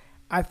game.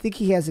 I think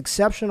he has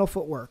exceptional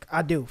footwork.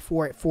 I do.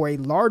 For a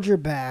larger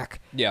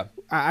back, yeah,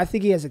 I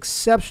think he has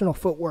exceptional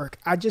footwork.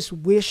 I just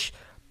wish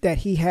that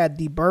he had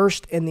the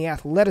burst and the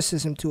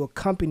athleticism to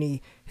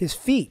accompany his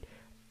feet.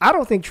 I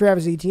don't think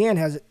Travis Etienne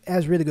has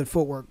really good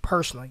footwork,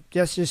 personally.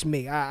 Just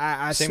me.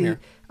 Same here.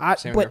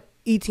 But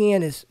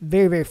Etienne is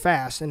very, very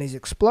fast, and he's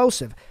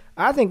explosive.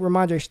 I think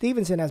Rhamondre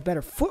Stevenson has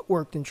better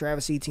footwork than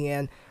Travis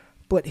Etienne,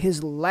 but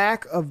his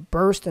lack of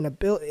burst and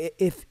ability,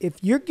 if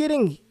you're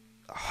getting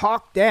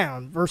hawked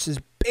down versus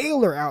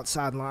Baylor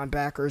outside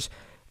linebackers,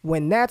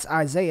 when that's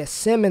Isaiah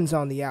Simmons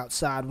on the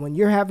outside, when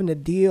you're having to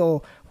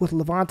deal with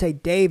Levante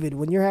David,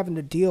 when you're having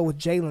to deal with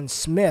Jalen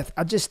Smith,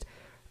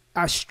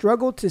 I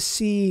struggle to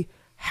see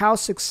how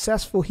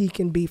successful he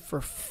can be for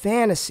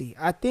fantasy.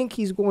 I think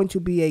he's going to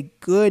be a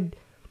good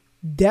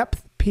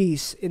depth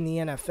piece in the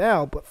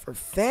NFL, but for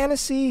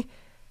fantasy,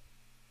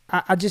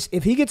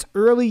 if he gets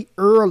early,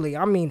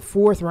 I mean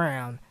 4th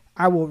round,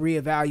 I will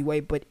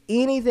reevaluate, but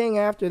anything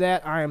after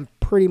that, I am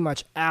pretty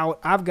much out.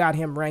 I've got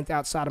him ranked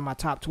outside of my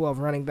top 12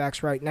 running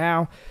backs right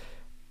now,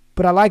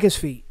 but I like his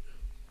feet.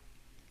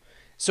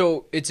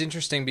 So it's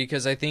interesting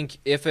because I think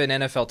if an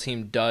NFL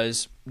team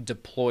does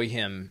deploy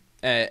him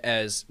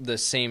as the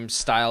same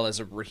style as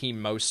a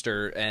Raheem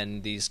Mostert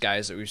and these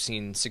guys that we've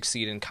seen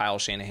succeed in Kyle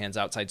Shanahan's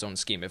outside zone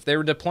scheme, if they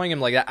were deploying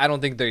him like that, I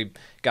don't think they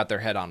got their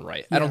head on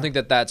right. Yeah. I don't think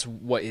that that's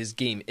what his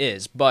game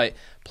is, but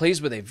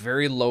plays with a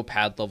very low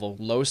pad level,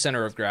 low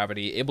center of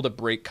gravity, able to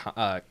break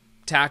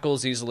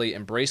tackles easily,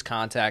 embrace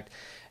contact,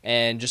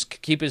 and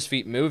just keep his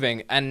feet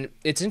moving. And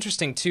it's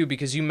interesting, too,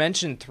 because you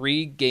mentioned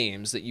 3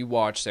 games that you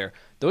watched there.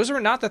 Those were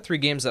not the 3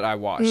 games that I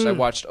watched. I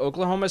watched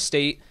Oklahoma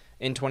State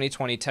in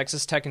 2020,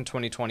 Texas Tech in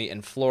 2020,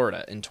 and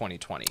Florida in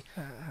 2020.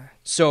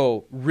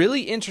 So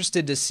really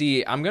interested to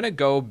see. I'm going to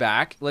go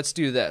back. Let's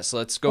do this.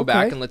 Let's go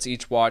back and let's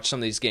each watch some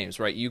of these games,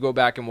 right? You go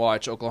back and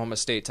watch Oklahoma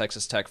State,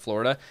 Texas Tech,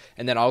 Florida,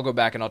 and then I'll go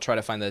back and I'll try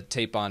to find the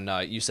tape on,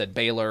 you said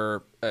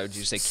Baylor, did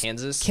you say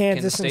Kansas?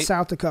 Kansas and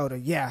South Dakota,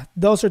 yeah.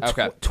 Those are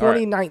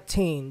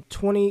 2019.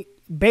 Right.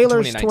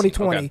 Baylor's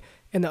 2020, okay.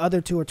 and the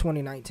other 2 are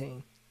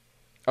 2019.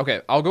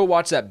 Okay, I'll go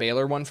watch that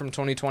Baylor one from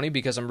 2020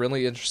 because I'm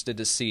really interested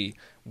to see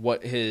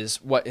what his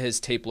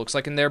tape looks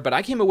like in there. But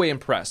I came away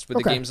impressed with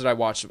the games that I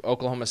watched: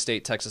 Oklahoma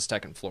State, Texas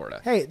Tech, and Florida.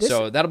 Hey,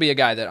 so that'll be a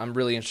guy that I'm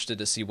really interested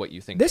to see what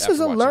you think. This is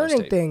a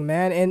learning thing,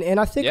 man, and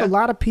I think a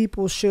lot of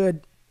people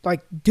should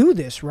do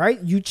this,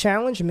 right? You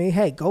challenge me,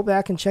 hey, go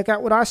back and check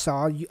out what I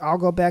saw. I'll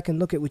go back and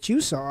look at what you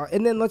saw,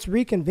 and then let's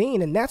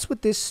reconvene. And that's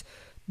what this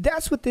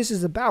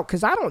is about.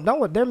 Because I don't know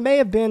what there may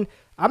have been.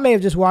 I may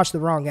have just watched the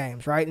wrong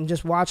games, right? And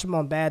just watched them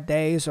on bad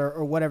days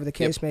or whatever the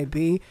case may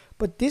be.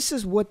 But this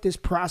is what this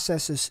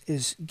process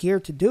is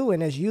geared to do.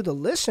 And as you, the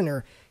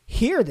listener,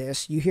 hear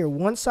this, you hear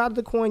one side of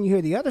the coin, you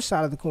hear the other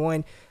side of the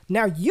coin.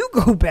 Now you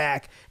go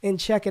back and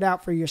check it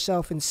out for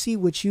yourself and see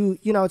what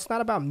it's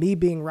not about me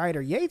being right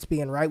or Yates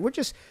being right. We're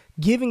just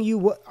giving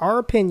you our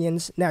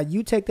opinions. Now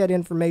you take that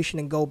information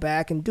and go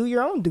back and do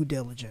your own due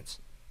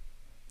diligence.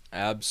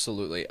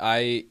 Absolutely.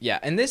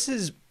 And this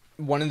is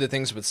one of the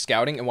things with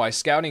scouting and why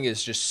scouting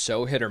is just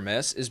so hit or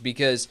miss is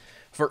because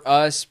for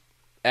us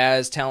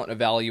as talent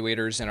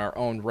evaluators in our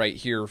own right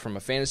here from a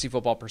fantasy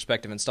football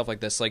perspective and stuff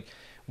like this,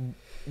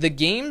 the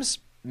games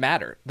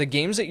matter. The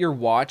games that you're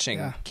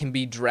watching can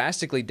be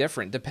drastically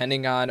different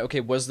depending on,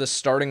 was the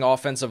starting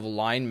offensive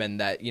lineman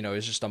that,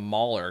 is just a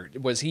mauler,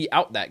 was he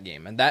out that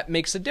game? And that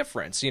makes a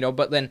difference,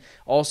 but then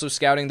also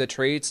scouting the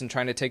traits and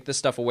trying to take this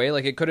stuff away.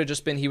 It could have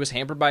just been he was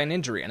hampered by an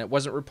injury and it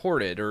wasn't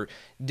reported or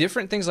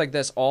different things like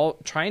this, all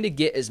trying to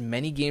get as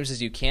many games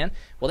as you can.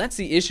 Well, that's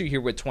the issue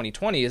here with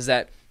 2020 is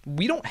that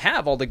we don't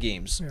have all the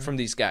games from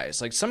these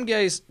guys. Some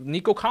guys,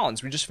 Nico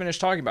Collins, we just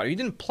finished talking about, he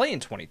didn't play in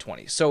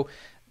 2020. So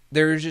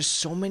there's just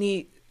so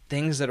many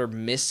things that are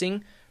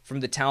missing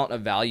from the talent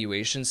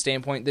evaluation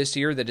standpoint this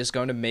year that is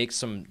going to make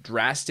some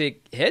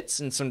drastic hits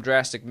and some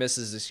drastic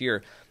misses this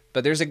year.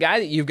 But there's a guy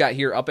that you've got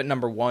here up at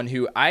number 1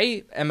 who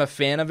I am a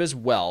fan of as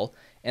well,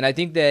 and I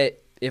think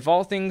that if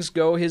all things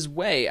go his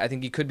way, I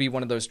think he could be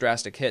one of those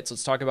drastic hits.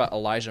 Let's talk about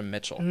Elijah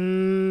Mitchell.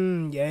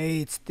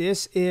 Yates,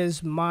 this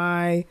is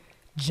my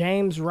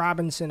James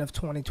Robinson of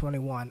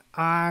 2021.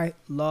 I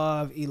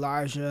love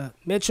Elijah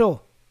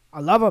Mitchell. I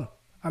love him.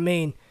 I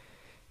mean,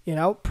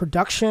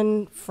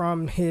 production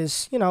from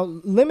his,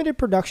 limited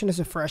production as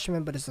a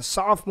freshman, but as a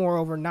sophomore,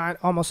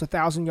 almost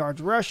 1,000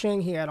 yards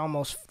rushing. He had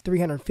almost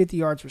 350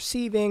 yards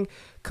receiving.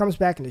 Comes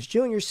back in his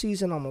junior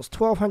season, almost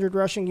 1,200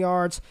 rushing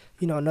yards,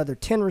 another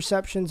 10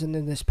 receptions. And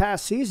then this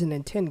past season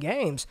in 10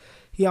 games,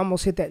 he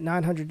almost hit that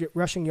 900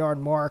 rushing yard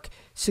mark,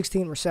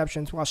 16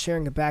 receptions while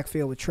sharing the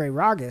backfield with Trey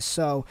Ragas.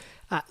 So,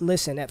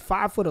 listen, at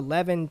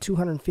 5'11",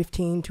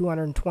 215,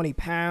 220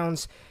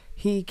 pounds,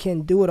 he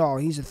can do it all.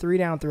 He's a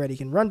 3-down threat. He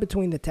can run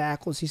between the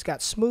tackles. He's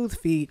got smooth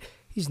feet.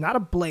 He's not a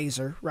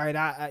blazer,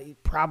 right?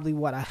 Probably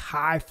a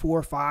high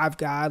 4.5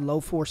 guy, low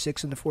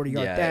 4.6 in the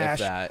 40-yard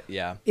dash.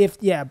 If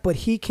that, but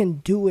he can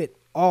do it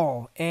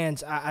all.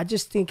 And I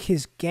just think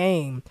his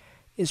game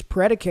is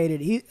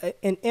predicated.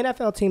 An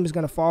NFL team is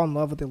going to fall in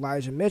love with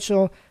Elijah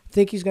Mitchell. I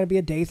think he's going to be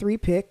a day 3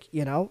 pick,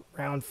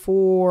 round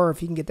 4. If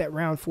he can get that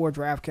round 4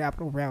 draft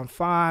capital, round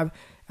 5.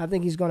 I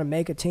think he's going to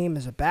make a team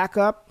as a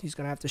backup. He's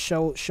going to have to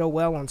show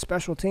well on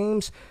special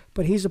teams.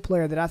 But he's a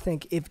player that I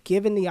think if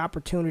given the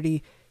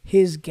opportunity,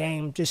 his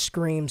game just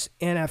screams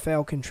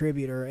NFL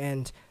contributor.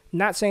 And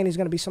not saying he's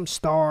going to be some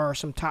star or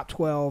some top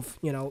 12,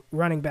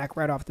 running back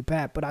right off the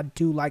bat. But I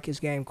do like his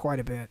game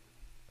quite a bit.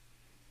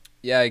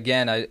 Yeah,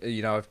 again,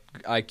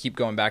 I keep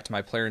going back to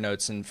my player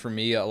notes, and for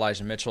me,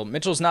 Elijah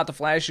Mitchell's not the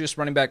flashiest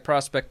running back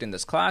prospect in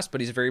this class,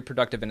 but he's very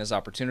productive in his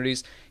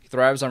opportunities. He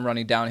thrives on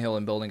running downhill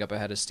and building up a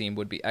head of steam,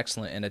 would be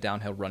excellent in a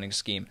downhill running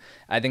scheme.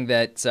 I think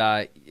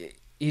that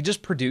he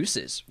just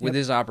produces with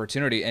his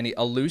opportunity, and he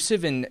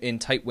elusive in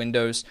tight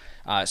windows,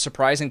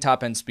 surprising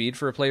top-end speed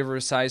for a player of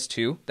his size,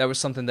 too. That was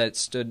something that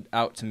stood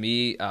out to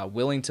me,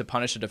 willing to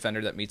punish a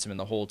defender that meets him in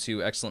the hole,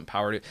 too. Excellent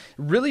power.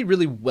 Really,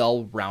 really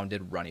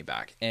well-rounded running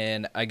back.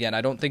 And, again, I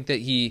don't think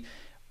that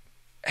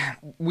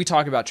we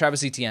talk about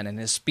Travis Etienne and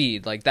his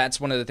speed. That's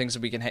one of the things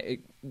that we can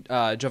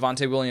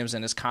Javonte Williams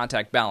and his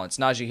contact balance.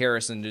 Najee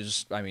Harrison,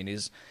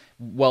 he's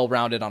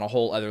well-rounded on a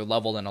whole other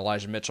level than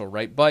Elijah Mitchell,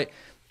 right? But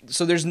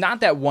so there's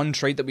not that one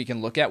trait that we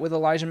can look at with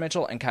Elijah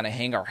Mitchell and kind of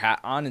hang our hat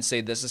on and say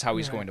this is how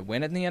he's going to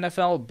win in the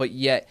NFL, but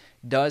yet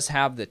does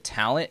have the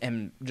talent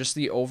and just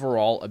the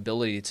overall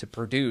ability to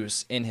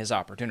produce in his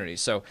opportunities.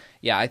 So,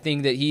 yeah, I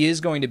think that he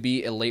is going to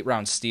be a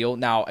late-round steal.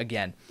 Now,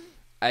 again,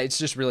 it's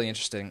just really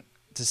interesting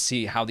to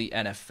see how the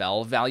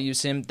NFL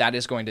values him. That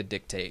is going to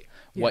dictate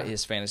what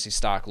his fantasy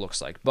stock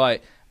looks like.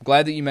 But I'm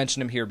glad that you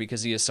mentioned him here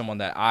because he is someone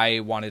that I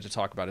wanted to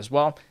talk about as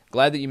well.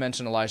 Glad that you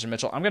mentioned Elijah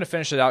Mitchell. I'm going to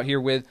finish it out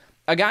here with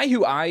a guy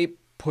who I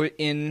put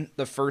in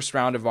the first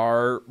round of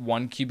our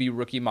 1 QB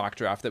rookie mock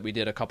draft that we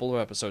did a couple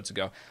of episodes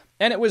ago.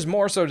 And it was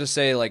more so to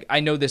say, I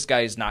know this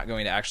guy is not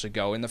going to actually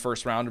go in the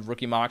first round of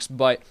rookie mocks,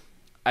 but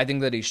I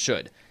think that he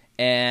should.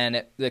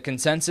 And the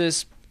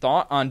consensus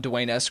thought on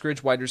Dwayne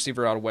Eskridge, wide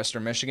receiver out of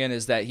Western Michigan,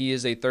 is that he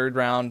is a 3rd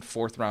round,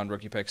 4th round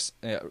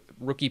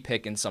rookie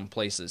pick in some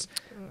places.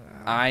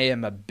 I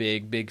am a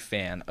big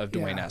fan of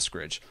Dwayne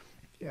Eskridge.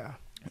 Yeah.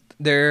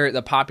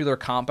 The popular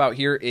comp out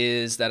here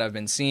is that I've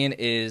been seeing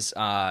is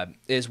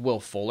Will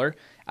Fuller.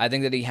 I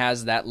think that he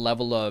has that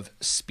level of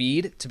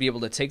speed to be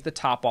able to take the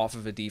top off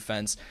of a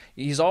defense.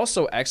 He's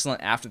also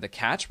excellent after the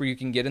catch, where you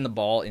can get in the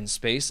ball in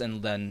space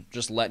and then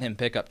just let him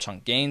pick up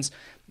chunk gains.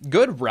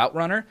 Good route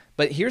runner,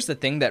 but here's the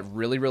thing that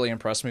really, really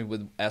impressed me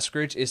with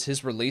Eskridge is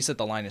his release at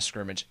the line of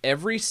scrimmage.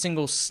 Every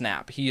single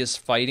snap, he is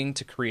fighting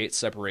to create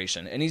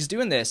separation, and he's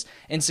doing this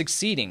and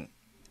succeeding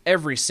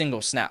every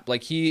single snap.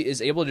 Like, he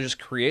is able to just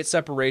create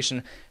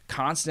separation,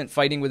 constant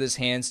fighting with his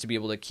hands to be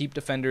able to keep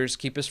defenders,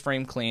 keep his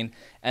frame clean,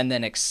 and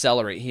then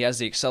accelerate. He has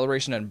the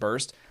acceleration and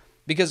burst.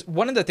 Because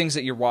one of the things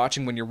that you're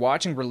watching when you're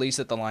watching release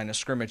at the line of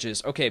scrimmage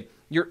is, okay,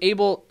 you're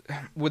able,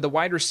 with the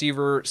wide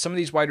receiver, some of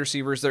these wide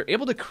receivers, they're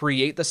able to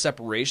create the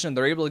separation.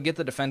 They're able to get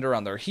the defender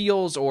on their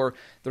heels, or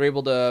they're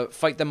able to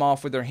fight them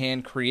off with their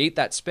hand, create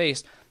that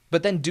space.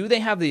 But then do they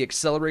have the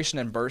acceleration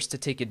and burst to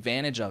take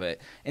advantage of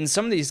it? And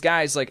some of these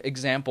guys, like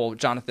example,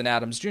 Jonathan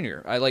Adams Jr.,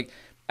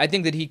 I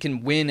think that he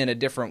can win in a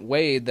different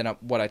way than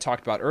what I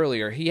talked about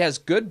earlier. He has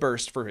good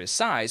burst for his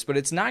size, but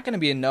it's not going to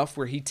be enough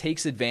where he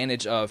takes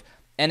advantage of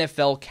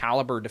NFL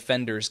caliber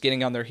defenders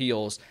getting on their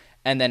heels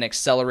and then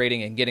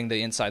accelerating and getting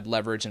the inside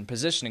leverage and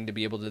positioning to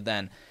be able to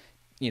then,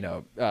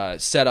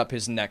 set up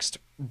his next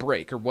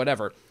break or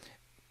whatever.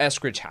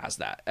 Eskridge has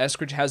that.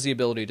 Eskridge has the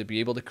ability to be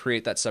able to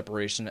create that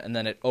separation, and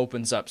then it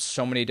opens up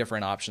so many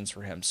different options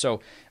for him.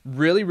 So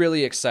really,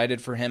 really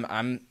excited for him.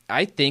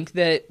 I think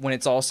that when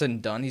it's all said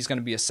and done, he's going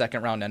to be a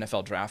second-round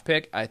NFL draft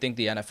pick. I think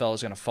the NFL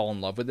is going to fall in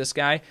love with this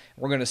guy.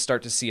 We're going to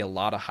start to see a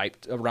lot of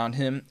hype around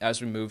him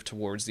as we move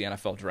towards the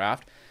NFL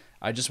draft.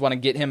 I just want to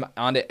get him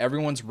onto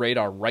everyone's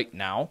radar right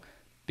now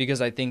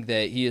because I think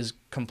that he is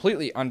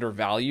completely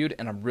undervalued,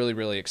 and I'm really,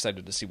 really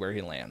excited to see where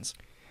he lands.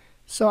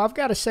 So I've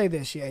got to say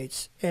this,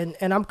 Yates, and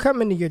I'm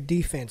coming to your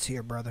defense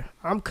here, brother.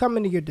 I'm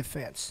coming to your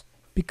defense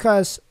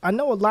because I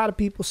know a lot of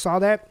people saw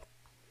that.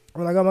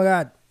 We're like, oh, my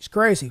God, it's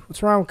crazy.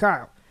 What's wrong with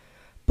Kyle?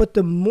 But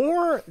the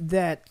more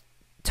that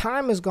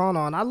time has gone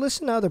on, I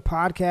listen to other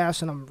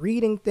podcasts and I'm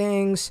reading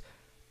things.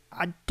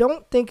 I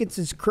don't think it's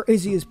as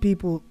crazy as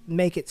people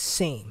make it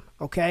seem,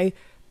 okay?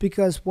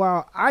 Because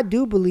while I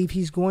do believe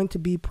he's going to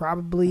be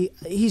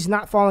he's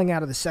not falling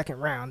out of the second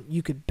round.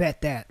 You could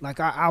bet that. Like,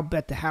 I'll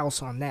bet the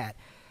house on that.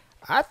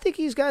 I think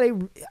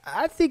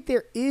I think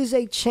there is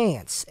a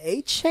chance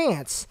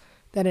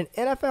that an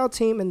NFL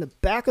team in the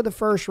back of the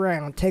first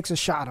round takes a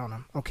shot on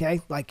him, okay?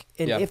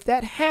 If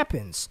that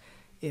happens,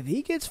 if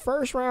he gets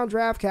first-round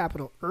draft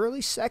capital,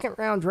 early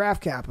second-round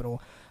draft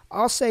capital,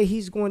 I'll say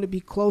he's going to be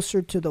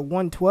closer to the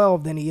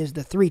 112 than he is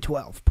the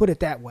 312. Put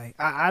it that way.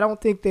 I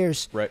don't think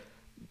there's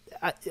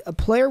a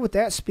player with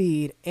that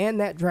speed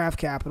and that draft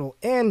capital.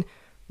 And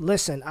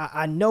listen,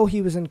 I know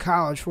he was in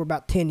college for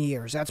about 10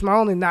 years. That's my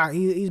only knock.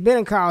 He's been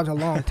in college a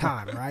long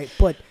time, right?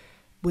 But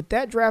with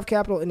that draft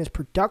capital and his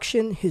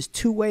production, his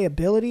two-way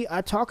ability, I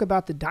talk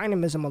about the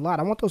dynamism a lot.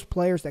 I want those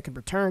players that can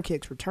return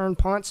kicks, return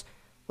punts.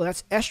 Well,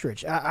 that's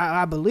Eskridge.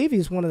 I believe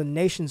he's one of the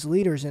nation's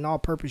leaders in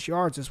all-purpose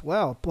yards as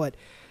well. But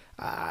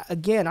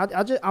again,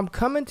 I'm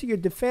coming to your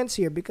defense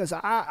here because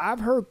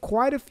I've heard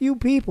quite a few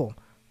people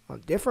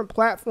on different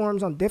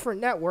platforms, on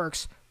different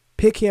networks,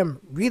 pick him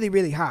really,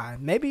 really high,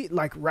 maybe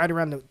like right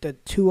around the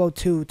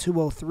 202,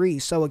 203.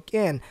 So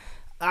again,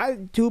 I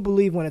do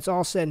believe when it's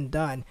all said and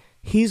done,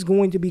 he's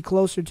going to be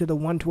closer to the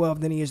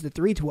 112 than he is the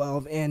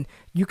 312. And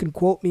you can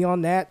quote me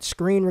on that,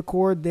 screen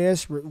record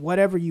this,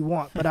 whatever you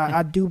want. But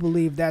I do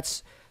believe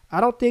I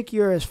don't think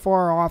you're as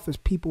far off as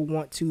people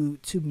want to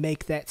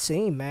make that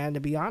seem, man, to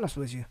be honest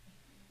with you.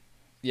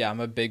 Yeah,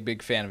 I'm a big,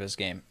 big fan of his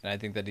game, and I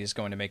think that he's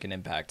going to make an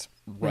impact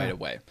right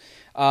away.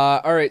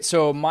 All right,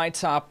 so my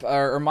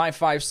my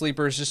 5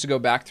 sleepers, just to go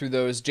back through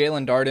those: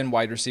 Jalen Darden,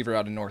 wide receiver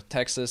out of North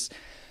Texas;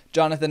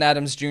 Jonathan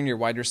Adams Jr.,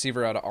 wide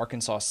receiver out of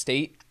Arkansas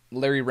State;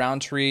 Larry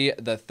Roundtree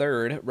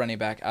III, running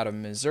back out of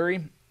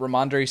Missouri;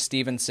 Rhamondre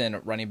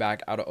Stevenson, running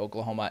back out of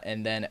Oklahoma;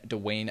 and then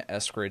Dwayne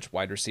Eskridge,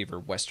 wide receiver,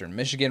 Western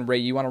Michigan. Ray,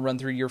 you want to run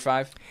through your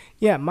 5?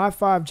 Yeah, my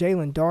 5,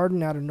 Jalen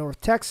Darden out of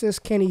North Texas,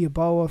 Kenny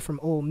Yeboah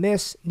from Ole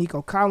Miss,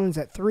 Nico Collins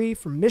at 3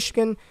 from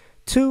Michigan,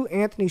 2,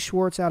 Anthony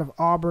Schwartz out of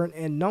Auburn,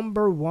 and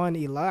number 1,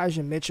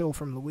 Elijah Mitchell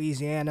from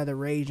Louisiana, the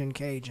Ragin'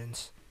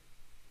 Cajuns.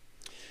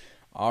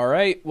 All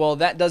right, well,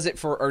 that does it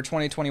for our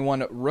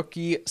 2021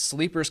 Rookie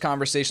Sleepers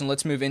conversation.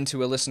 Let's move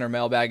into a listener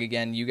mailbag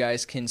again. You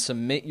guys can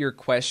submit your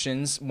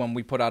questions when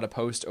we put out a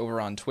post over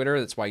on Twitter.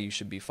 That's why you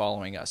should be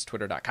following us,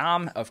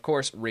 twitter.com. Of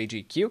course,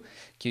 RayGQ,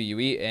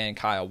 QUE, and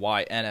Kyle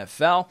Y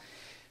NFL.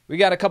 We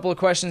got a couple of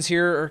questions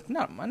here, or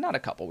not a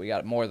couple. We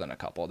got more than a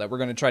couple that we're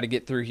going to try to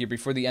get through here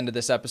before the end of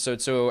this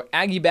episode. So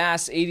Aggie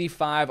Bass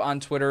 85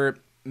 on Twitter,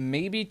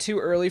 maybe too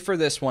early for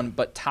this one,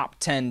 but top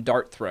 10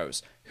 dart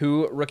throws.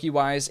 Who,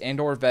 rookie-wise and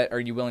or vet, are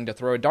you willing to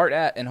throw a dart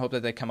at and hope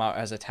that they come out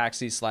as a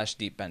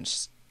taxi/deep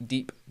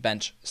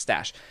bench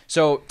stash?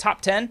 So top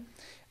 10,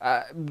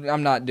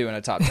 I'm not doing a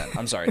top 10.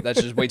 I'm sorry,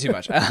 that's just way too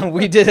much.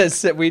 We did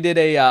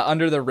a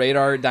under the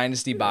radar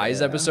Dynasty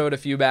buys episode a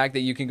few back that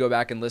you can go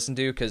back and listen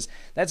to because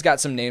that's got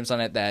some names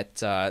on it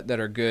that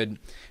are good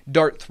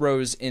dart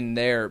throws in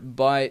there.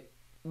 But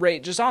Ray,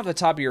 just off the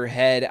top of your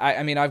head,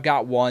 I mean, I've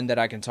got one that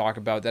I can talk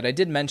about that I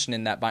did mention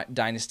in that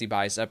Dynasty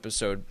Bias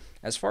episode.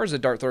 As far as a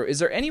dart throw, is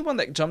there anyone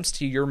that jumps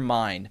to your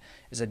mind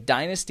as a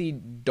Dynasty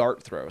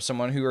dart throw?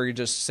 Someone who are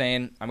just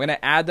saying, I'm going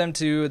to add them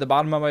to the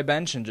bottom of my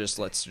bench and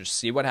let's just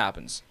see what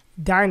happens.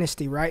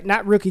 Dynasty, right?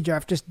 Not rookie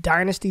draft, just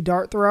Dynasty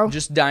dart throw?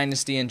 Just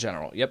Dynasty in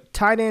general, yep.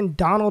 Tight end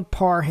Donald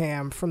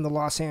Parham from the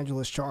Los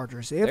Angeles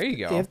Chargers. There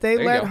you go. If they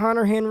let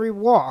Hunter Henry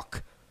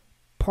walk,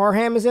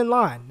 Parham is in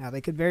line. Now, they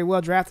could very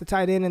well draft the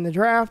tight end in the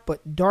draft,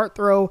 but dart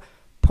throw,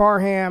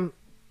 Parham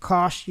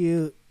costs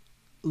you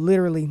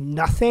literally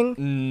nothing.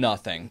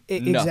 Nothing.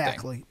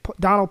 Exactly.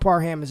 Donald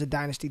Parham is a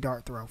Dynasty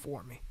dart throw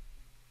for me.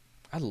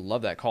 I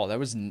love that call.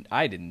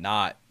 I did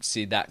not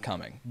see that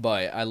coming,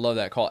 but I love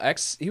that call.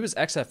 He was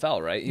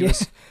XFL, right? He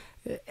was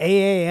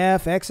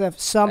AAF, XF,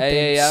 something.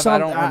 AAF, I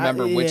don't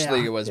remember which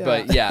league it was,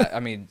 but yeah, I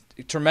mean,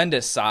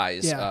 tremendous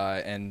size,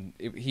 and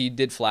he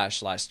did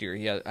flash last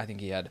year. I think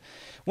he had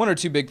one or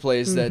two big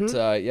plays that,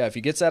 if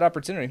he gets that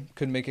opportunity,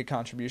 could make a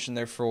contribution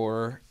there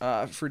for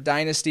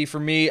Dynasty.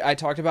 For me, I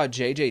talked about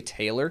J.J.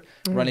 Taylor,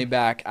 running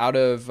back out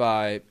of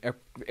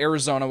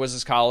Arizona was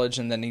his college,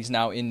 and then he's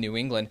now in New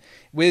England.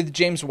 With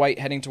James White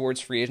heading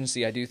towards free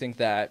agency, I do think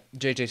that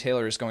J.J.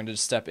 Taylor is going to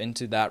step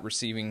into that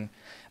receiving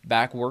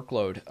back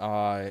workload,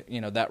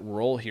 that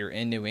role here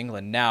in New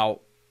England. Now,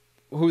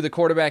 who the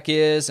quarterback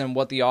is and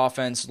what the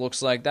offense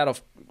looks like, that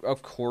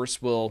of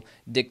course will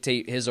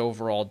dictate his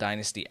overall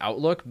Dynasty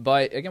outlook.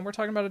 But again, we're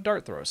talking about a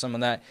dart throw,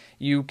 someone that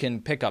you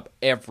can pick up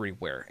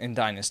everywhere in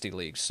Dynasty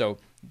leagues. So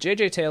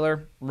J.J.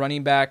 Taylor,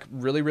 running back,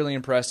 really, really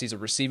impressed. He's a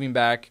receiving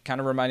back, kind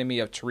of reminded me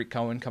of Tariq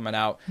Cohen coming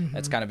out.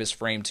 That's kind of his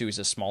frame too. He's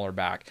a smaller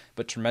back,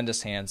 but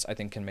tremendous hands, I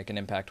think, can make an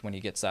impact when he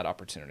gets that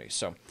opportunity.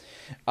 So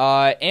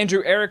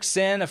Andrew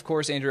Erickson, of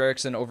course, Andrew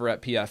Erickson over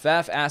at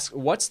PFF, asks,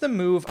 what's the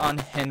move on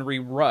Henry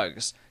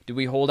Ruggs? Do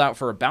we hold out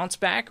for a bounce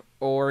back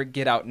or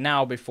get out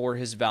now before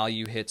his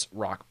value hits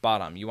rock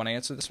bottom? You want to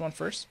answer this one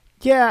first?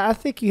 Yeah, I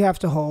think you have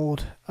to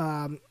hold.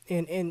 And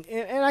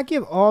I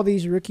give all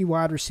these rookie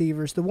wide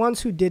receivers, the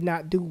ones who did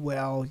not do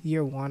well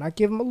year one, I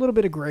give them a little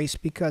bit of grace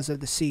because of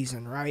the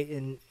season, right?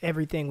 And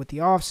everything with the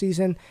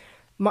offseason.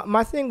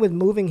 My thing with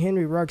moving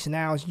Henry Ruggs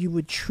now is you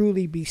would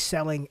truly be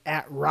selling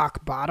at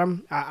rock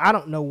bottom. I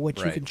don't know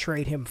what you can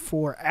trade him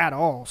for at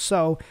all.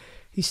 So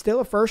he's still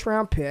a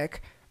first-round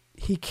pick.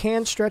 He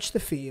can stretch the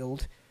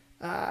field.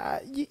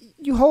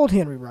 You hold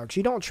Henry Ruggs.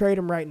 You don't trade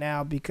him right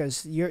now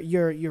because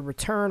your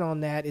return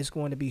on that is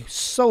going to be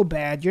so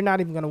bad. You're not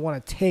even going to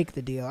want to take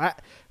the deal.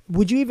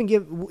 Do you think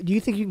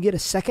you can get a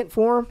second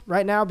for him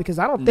right now? Because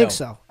I don't think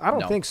so. I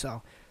don't think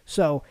so.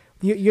 So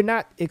you're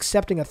not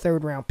accepting a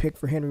third-round pick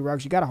for Henry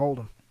Ruggs. You got to hold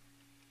him.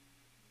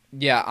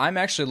 Yeah, I'm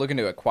actually looking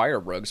to acquire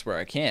Ruggs where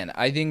I can.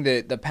 I think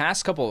that the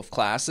past couple of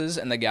classes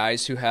and the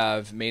guys who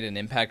have made an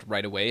impact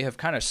right away have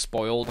kind of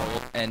spoiled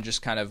and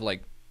just kind of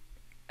like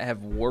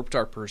have warped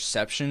our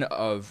perception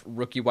of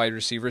rookie wide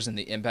receivers and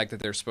the impact that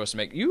they're supposed to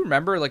make. You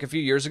remember, like a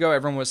few years ago,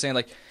 everyone was saying,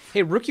 like,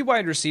 hey, rookie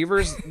wide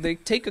receivers, they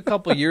take a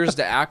couple years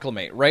to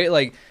acclimate, right?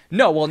 Like,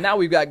 no, well, now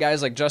we've got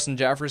guys like Justin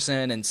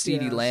Jefferson and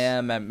CeeDee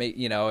Lamb and,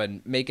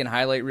 and making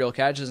highlight reel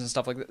catches and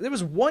stuff like that. There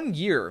was 1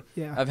 year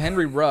of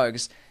Henry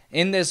Ruggs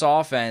in this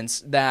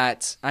offense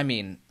that, I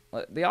mean,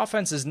 the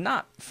offense is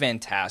not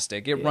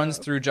fantastic. It runs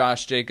through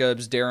Josh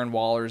Jacobs, Darren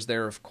Waller's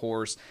there, of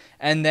course,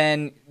 and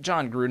then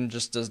John Gruden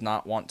just does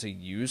not want to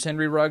use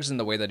Henry Ruggs in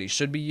the way that he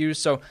should be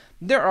used. So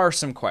there are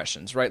some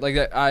questions, right? Like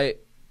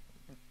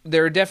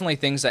there are definitely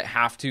things that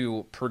have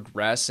to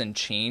progress and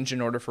change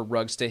in order for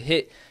Ruggs to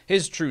hit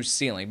his true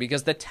ceiling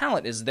because the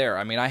talent is there.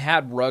 I mean, I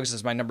had Ruggs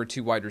as my number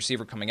 2 wide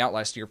receiver coming out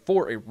last year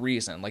for a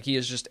reason. Like, he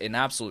is just an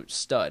absolute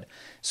stud.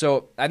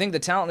 So I think the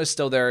talent is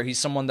still there. He's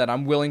someone that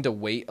I'm willing to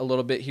wait a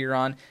little bit here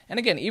on. And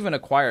again, even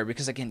acquire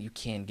because, again, you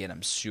can get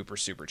him super,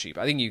 super cheap.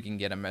 I think you can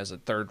get him as a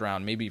 3rd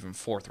round, maybe even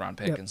 4th round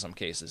pick in some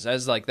cases.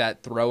 As like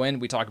that throw-in,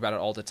 we talk about it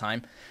all the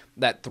time,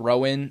 that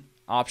throw-in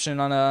option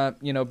on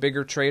a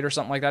bigger trade or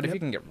something like that. If you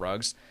can get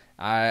Ruggs,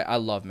 I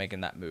love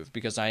making that move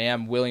because I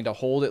am willing to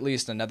hold at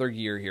least another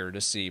year here to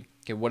see,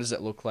 okay, what does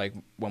it look like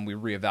when we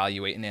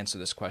reevaluate and answer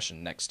this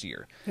question next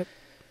year.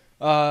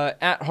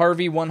 At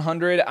Harvey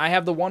 100, I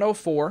have the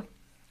 104.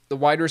 The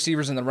wide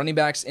receivers and the running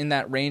backs in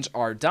that range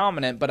are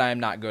dominant, but I am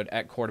not good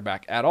at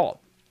quarterback at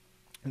all.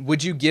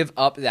 Would you give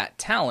up that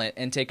talent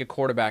and take a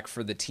quarterback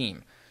for the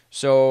team?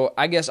 So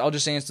I guess I'll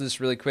just answer this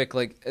really quick.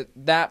 Like, at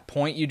that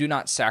point, you do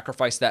not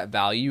sacrifice that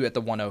value at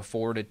the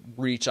 104 to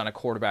reach on a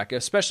quarterback,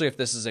 especially if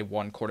this is a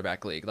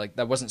 1-quarterback league. Like,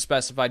 that wasn't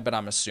specified, but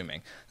I'm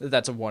assuming that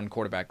that's a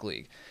 1-quarterback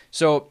league.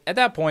 So at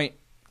that point,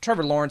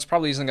 Trevor Lawrence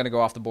probably isn't going to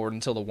go off the board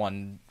until the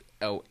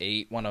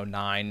 108,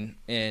 109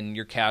 in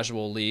your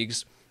casual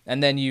leagues.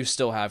 And then you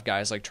still have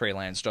guys like Trey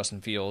Lance, Justin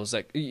Fields,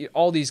 like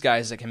all these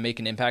guys that can make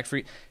an impact for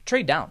you.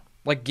 Trade down.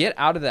 Like, get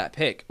out of that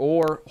pick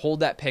or hold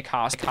that pick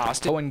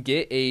hostage and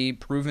get a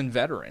proven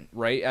veteran,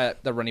 right,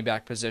 at the running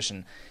back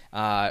position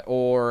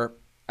or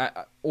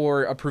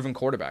a proven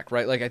quarterback,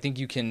 right? Like, I think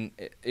you can,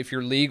 if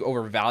your league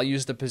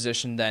overvalues the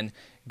position, then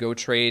go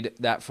trade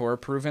that for a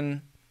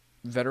proven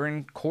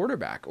veteran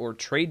quarterback or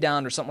trade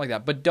down or something like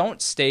that. But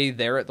don't stay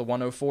there at the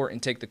 104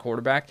 and take the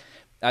quarterback.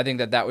 I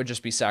think that would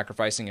just be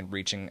sacrificing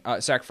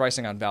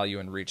on value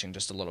and reaching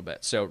just a little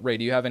bit. So, Ray,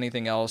 do you have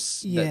anything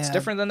else that's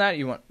different than that?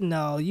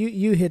 No,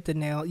 you hit the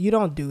nail. You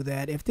don't do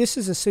that. If this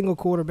is a single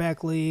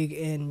quarterback league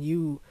and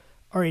you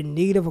are in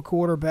need of a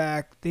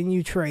quarterback, then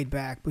you trade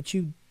back. But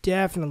you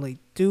definitely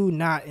do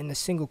not, in a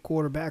single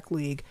quarterback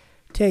league,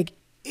 take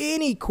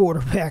any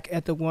quarterback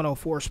at the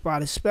 104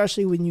 spot,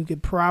 especially when you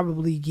could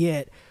probably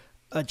get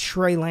a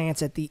Trey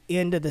Lance at the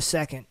end of the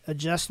second, a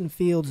Justin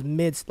Fields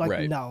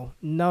right. No.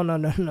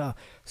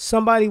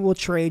 Somebody will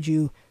trade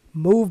you,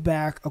 move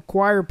back,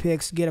 acquire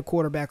picks, get a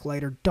quarterback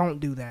later. Don't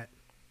do that.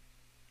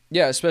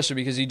 Yeah, especially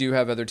because you do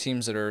have other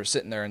teams that are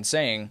sitting there and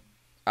saying,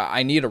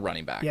 I need a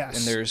running back. Yes.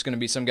 And there's going to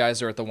be some guys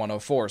that are at the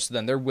 104, so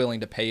then they're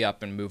willing to pay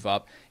up and move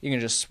up. You can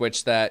just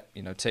switch that,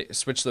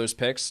 switch those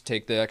picks,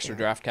 take the extra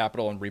draft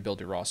capital, and rebuild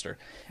your roster.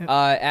 Yep.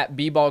 At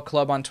B-Ball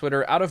Club on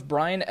Twitter, out of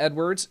Brian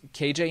Edwards,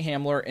 KJ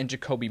Hamler, and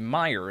Jacoby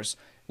Myers,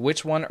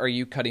 which one are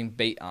you cutting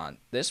bait on?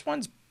 This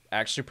one's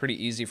actually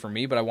pretty easy for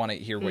me, but I want to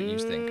hear what you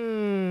think.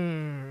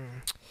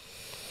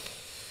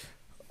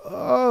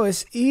 Oh,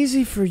 it's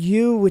easy for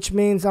you, which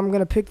means I'm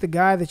going to pick the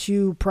guy that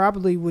you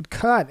probably would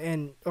cut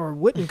or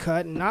wouldn't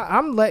cut, and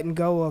I'm letting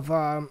go of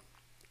KJ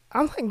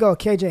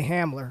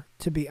Hamler.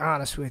 To be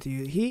honest with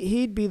you,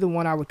 he'd be the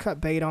one I would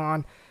cut bait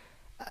on.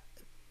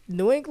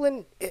 New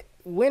England,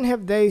 when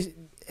have they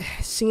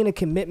seen a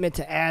commitment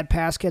to add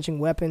pass catching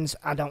weapons?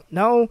 I don't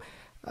know.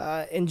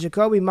 And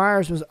Jacoby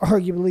Myers was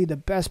arguably the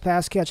best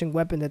pass catching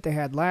weapon that they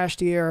had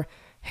last year.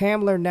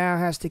 Hamler now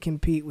has to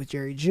compete with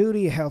Jerry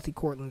Jeudy, a healthy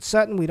Cortland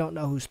Sutton. We don't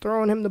know who's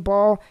throwing him the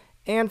ball.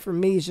 And for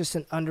me, he's just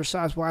an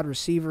undersized wide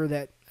receiver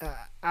that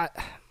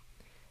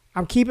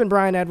I'm keeping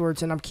Brian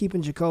Edwards and I'm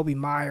keeping Jacoby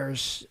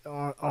Myers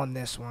on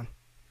this one.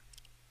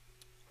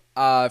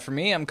 For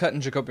me, I'm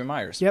cutting Jacoby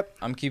Myers. Yep.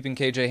 I'm keeping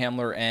KJ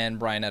Hamler and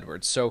Brian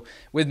Edwards. So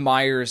with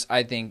Myers,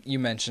 I think you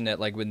mentioned it,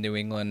 like with New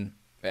England,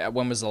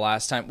 when was the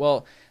last time?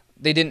 Well,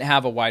 they didn't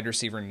have a wide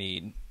receiver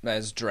need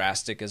as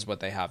drastic as what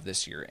they have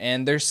this year.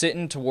 And they're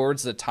sitting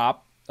towards the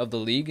top of the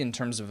league in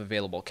terms of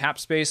available cap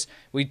space.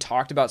 We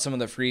talked about some of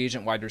the free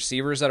agent wide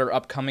receivers that are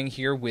upcoming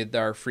here with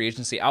our free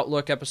agency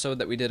outlook episode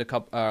that we did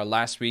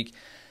last week.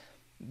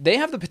 They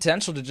have the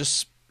potential to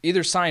just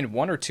either sign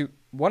one or two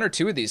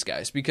of these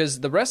guys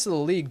because the rest of the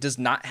league does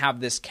not have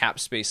this cap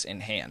space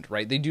in hand,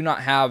 right? They do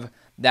not have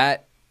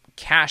that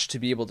cash to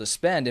be able to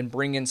spend and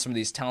bring in some of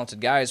these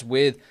talented guys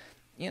with,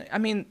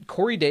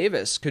 Corey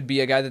Davis could be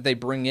a guy that they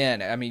bring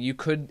in. I mean, you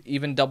could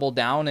even double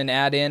down and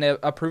add in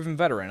a proven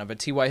veteran of a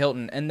T.Y.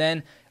 Hilton, and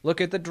then look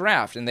at the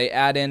draft and they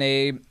add in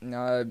a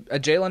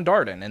Jalen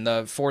Darden in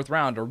the 4th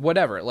round or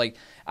whatever. Like,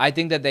 I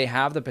think that they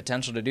have the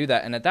potential to do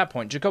that. And at that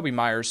point, Jacoby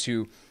Myers,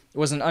 who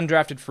was an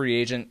undrafted free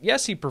agent,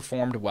 yes, he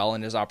performed well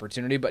in his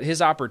opportunity, but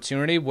his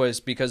opportunity was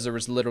because there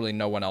was literally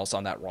no one else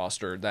on that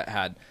roster that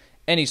had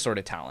any sort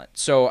of talent.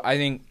 So I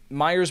think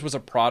Myers was a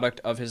product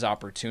of his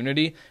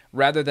opportunity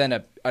rather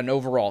than an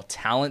overall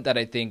talent that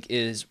I think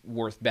is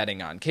worth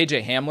betting on.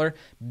 KJ Hamler,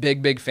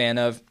 big fan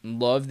of,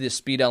 love the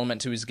speed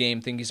element to his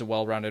game, think he's a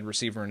well-rounded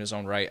receiver in his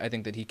own right. I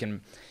think that he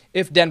can,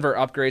 if Denver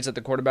upgrades at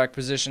the quarterback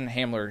position,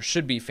 Hamler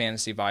should be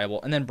fantasy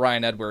viable. And then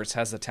Brian Edwards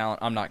has the talent.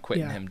 I'm not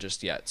quitting him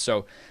just yet.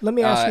 So let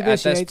me ask you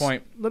this, at this Yates.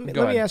 point, let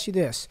me ask you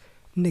this.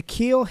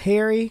 N'Keal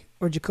Harry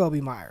or Jacoby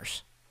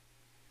Myers?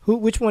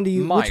 Which one do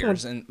you?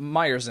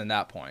 Myers in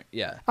that point,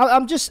 yeah.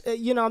 I'm just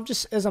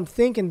as I'm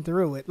thinking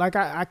through it, like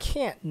I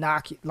can't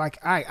knock it.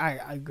 Like I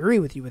agree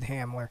with you with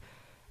Hamler.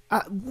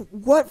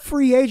 What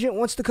free agent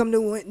wants to come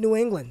to New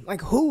England?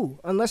 Like who?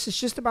 Unless it's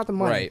just about the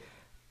money.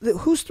 Right.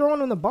 Who's throwing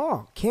him the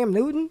ball? Cam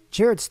Newton,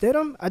 Jarrett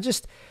Stidham.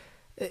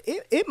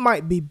 It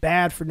might be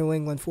bad for New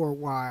England for a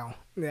while.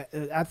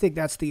 I think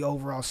that's the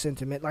overall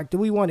sentiment. Like, do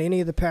we want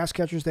any of the pass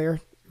catchers there?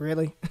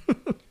 Really?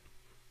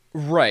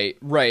 Right.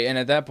 And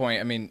at that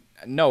point, I mean,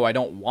 no, I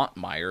don't want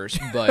Myers,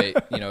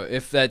 but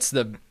if that's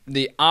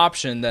the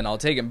option, then I'll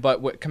take him.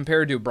 But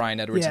compared to Brian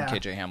Edwards and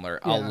KJ Hamler,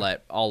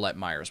 I'll let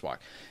Myers walk.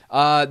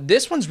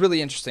 This one's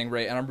really interesting,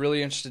 Ray, and I'm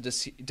really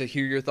interested to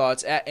hear your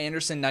thoughts. At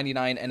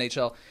Anderson99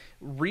 NHL,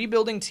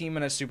 rebuilding team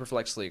in a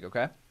Superflex league.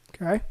 Okay.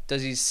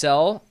 Does he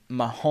sell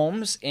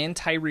Mahomes and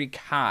Tyreek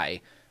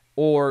high,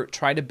 or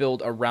try to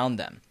build around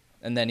them?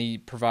 And then they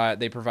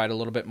provide a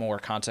little bit more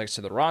context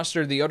to the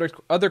roster. The other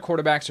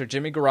quarterbacks are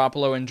Jimmy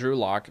Garoppolo and Drew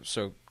Lock,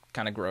 so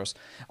kind of gross.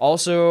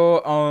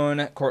 Also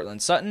own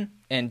Cortland Sutton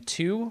and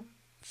 2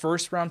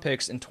 first-round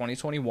picks in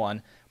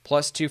 2021,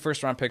 plus 2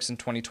 first-round picks in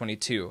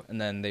 2022. And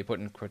then they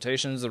put in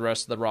quotations, the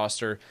rest of the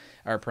roster,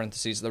 or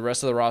parentheses, the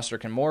rest of the roster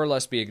can more or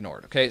less be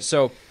ignored. Okay,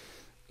 so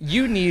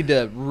you need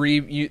to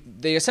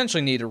they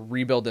essentially need to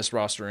rebuild this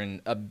roster in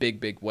a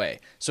big way.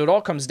 So it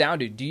all comes down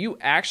to, do you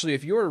actually,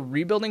 if you're a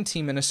rebuilding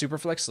team in a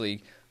Superflex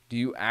league, do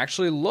you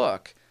actually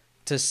look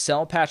to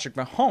sell Patrick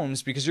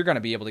Mahomes because you're going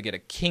to be able to get a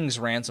king's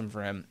ransom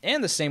for him?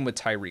 And the same with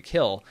Tyreek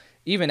Hill.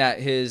 Even at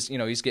his,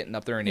 he's getting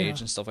up there in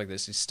age and stuff like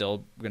this, he's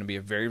still going to be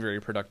a very,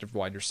 very productive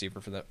wide receiver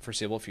for the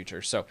foreseeable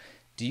future. So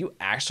do you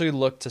actually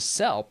look to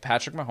sell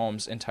Patrick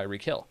Mahomes and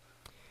Tyreek Hill?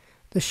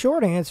 The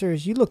short answer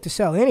is you look to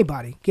sell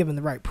anybody given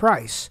the right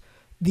price.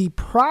 The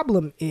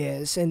problem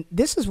is, and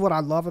this is what I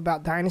love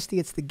about Dynasty,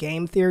 it's the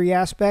game theory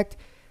aspect.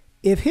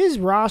 If his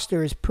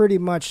roster is pretty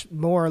much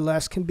more or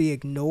less can be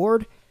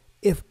ignored,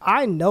 if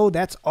I know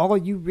that's all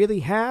you really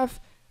have,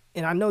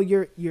 and I know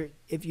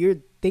if you're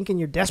thinking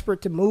you're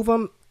desperate to move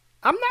him,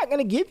 I'm not going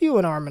to give you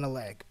an arm and a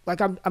leg.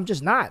 Like I'm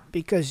just not,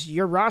 because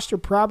your roster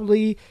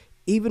probably,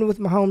 even with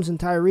Mahomes and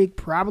Tyreek,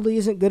 probably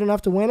isn't good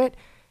enough to win it.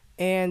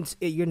 And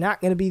you're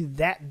not going to be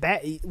that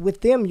bad.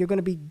 With them, you're going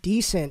to be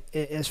decent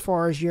as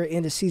far as your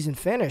end-of-season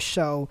finish.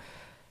 So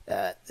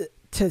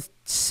to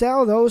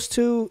sell those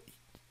two,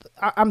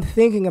 I'm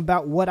thinking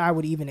about what I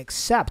would even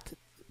accept.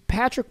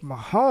 Patrick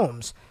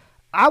Mahomes,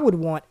 I would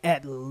want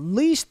at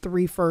least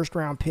 3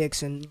 first-round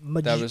picks.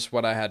 That was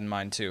what I had in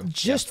mind, too.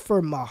 Just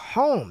for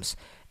Mahomes.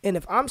 And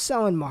if I'm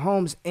selling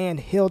Mahomes and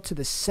Hill to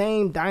the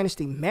same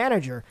Dynasty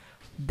manager,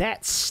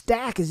 that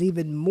stack is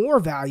even more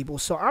valuable.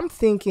 So I'm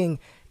thinking,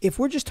 if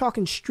we're just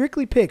talking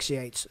strictly picks,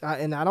 Yates,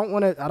 and I don't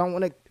want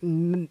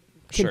to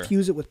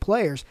confuse it with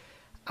players,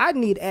 I'd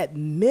need at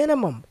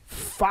minimum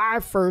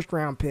 5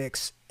 first-round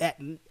picks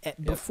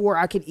before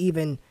I could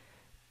even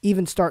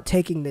start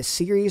taking this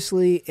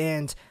seriously.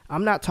 And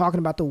I'm not talking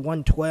about the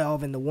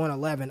 112 and the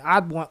 111.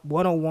 I'd want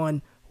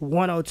 101,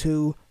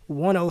 102,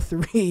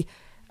 103.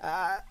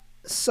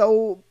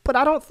 But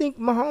I don't think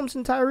Mahomes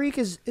and Tyreek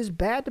is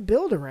bad to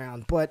build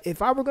around. But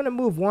if I were going to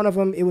move one of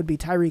them, it would be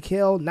Tyreek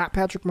Hill, not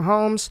Patrick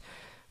Mahomes.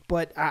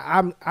 But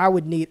I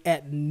would need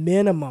at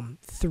minimum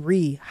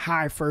 3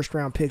 high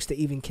first-round picks to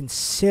even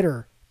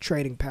consider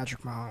trading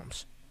Patrick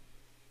Mahomes.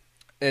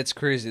 It's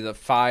crazy. The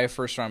 5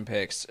 first-round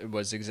picks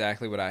was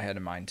exactly what I had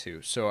in mind,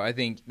 too. So I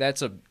think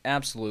that's an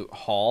absolute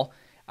haul.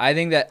 I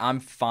think that I'm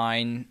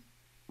fine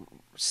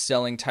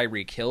selling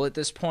Tyreek Hill at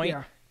this point.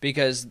 Yeah.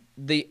 Because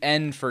the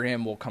end for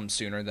him will come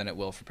sooner than it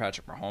will for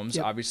Patrick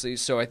Mahomes, obviously.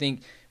 So I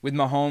think with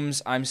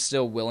Mahomes, I'm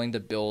still willing to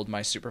build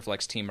my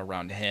Superflex team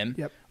around him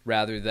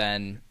rather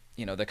than,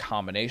 the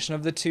combination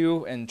of the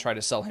two and try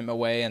to sell him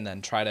away and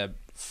then try to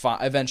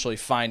eventually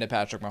find a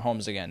Patrick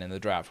Mahomes again in the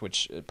draft,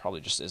 which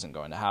probably just isn't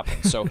going to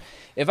happen. So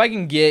if I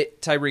can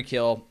get Tyreek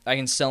Hill, I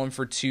can sell him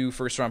for 2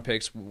 first-round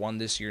picks, 1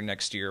 this year,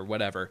 next year,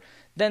 whatever.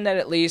 Then that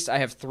at least I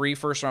have 3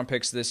 first-round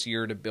picks this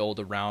year to build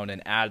around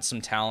and add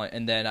some talent,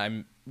 and then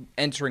I'm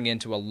entering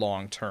into a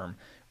long-term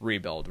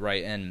rebuild,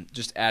 right? And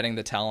just adding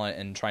the talent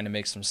and trying to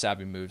make some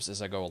savvy moves as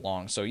I go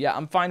along. So yeah,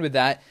 I'm fine with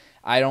that.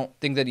 I don't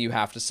think that you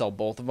have to sell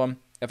both of them.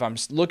 If I'm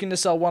looking to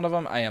sell one of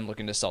them, I am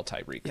looking to sell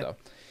Tyreek, though.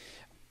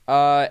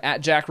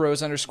 At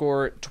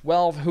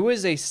JackRose_12, who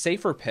is a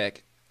safer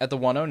pick at the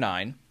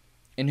 109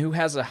 and who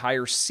has a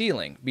higher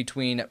ceiling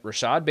between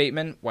Rashad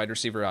Bateman, wide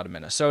receiver out of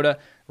Minnesota,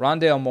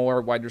 Rondale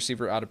Moore, wide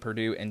receiver out of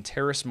Purdue, and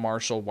Terrace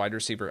Marshall, wide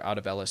receiver out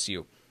of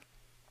LSU?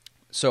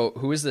 So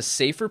who is the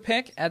safer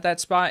pick at that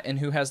spot and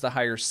who has the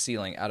higher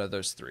ceiling out of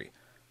those 3?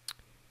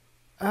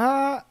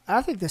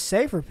 I think the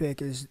safer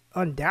pick is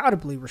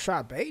undoubtedly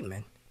Rashad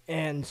Bateman.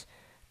 And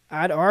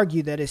I'd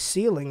argue that his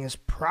ceiling is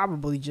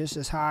probably just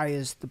as high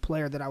as the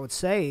player that I would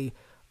say,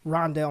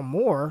 Rondale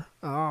Moore.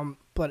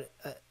 But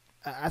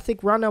I think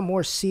Rondale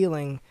Moore's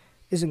ceiling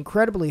is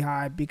incredibly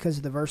high because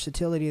of the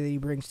versatility that he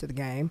brings to the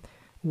game,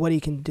 what he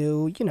can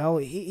do.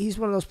 He's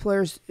one of those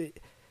players.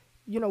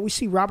 We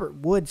see Robert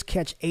Woods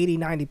catch 80,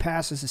 90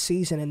 passes a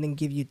season and then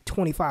give you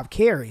 25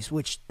 carries,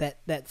 which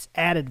that's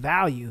added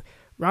value.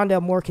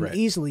 Rondale Moore can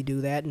easily do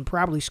that and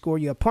probably score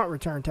you a punt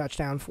return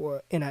touchdown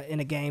in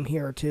a game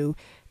here or two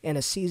in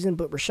a season.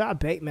 But Rashad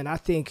Bateman, I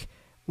think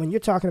when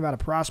you're talking about a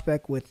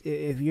prospect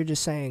if you're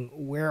just saying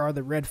where are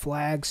the red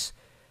flags,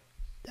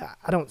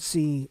 I don't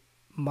see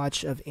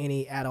much of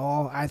any at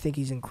all. I think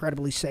he's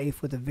incredibly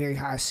safe with a very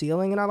high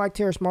ceiling, and I like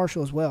Terrace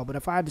Marshall as well. But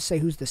if I had to say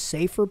who's the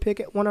safer pick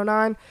at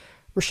 109,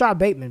 Rashad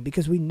Bateman,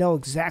 because we know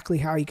exactly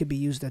how he could be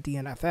used at the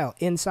NFL.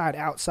 Inside,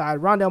 outside.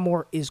 Rondale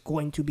Moore is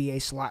going to be a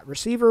slot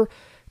receiver.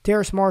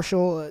 Terrace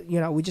Marshall,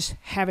 we just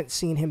haven't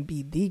seen him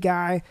be the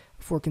guy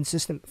for an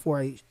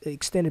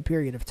extended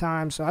period of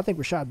time. So I think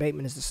Rashad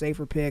Bateman is the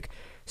safer pick.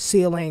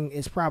 Ceiling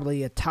is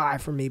probably a tie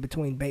for me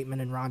between Bateman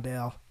and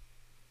Rondale.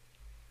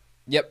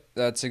 Yep,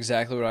 that's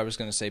exactly what I was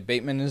going to say.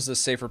 Bateman is the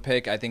safer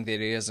pick. I think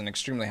that he has an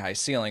extremely high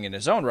ceiling in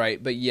his own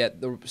right, but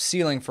yet the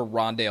ceiling for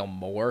Rondale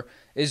Moore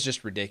is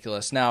just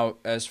ridiculous. Now,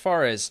 as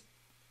far as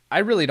I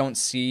really don't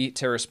see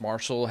Terrace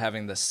Marshall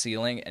having the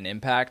ceiling and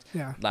impact.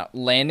 Yeah. That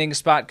landing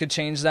spot could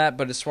change that,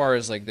 but as far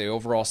as like the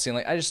overall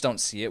ceiling, I just don't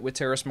see it with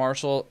Terrace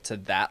Marshall to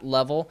that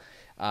level.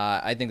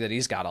 I think that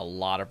he's got a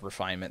lot of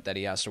refinement that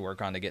he has to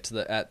work on to get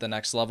to at the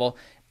next level.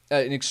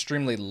 An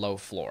extremely low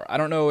floor. I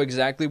don't know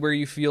exactly where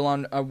you feel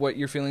on what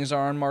your feelings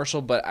are on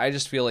Marshall, but I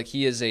just feel like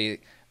he is a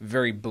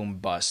very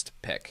boom-bust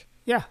pick.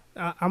 Yeah,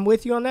 I'm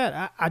with you on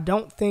that. I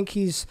don't think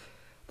he's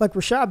like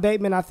Rashad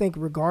Bateman. I think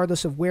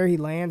regardless of where he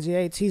lands,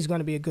 Yates, he's going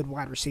to be a good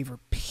wide receiver,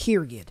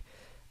 period.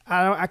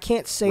 I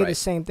can't say the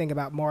same thing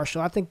about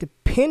Marshall. I think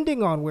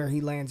depending on where he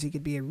lands, he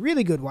could be a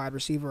really good wide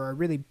receiver or a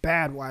really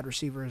bad wide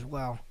receiver as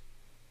well.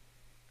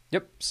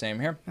 Yep, same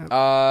here.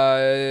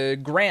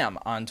 Graham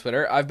on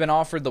Twitter. I've been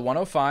offered the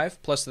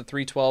 105 plus the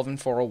 312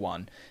 and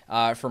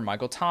 401 for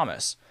Michael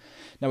Thomas.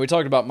 Now, we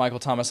talked about Michael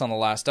Thomas on the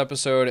last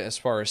episode as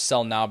far as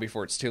sell now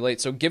before it's too late.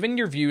 So given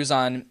your views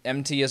on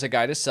MT as a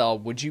guy to sell,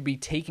 would you be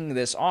taking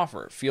this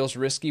offer? Feels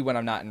risky when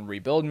I'm not in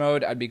rebuild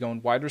mode. I'd be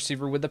going wide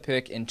receiver with the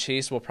pick, and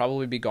Chase will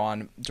probably be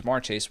gone.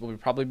 Jamar Chase will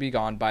probably be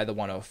gone by the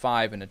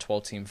 105 in a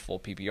 12-team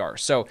full PPR.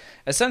 So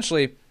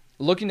essentially,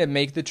 looking to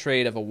make the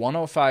trade of a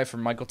 105 for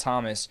Michael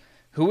Thomas.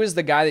 Who is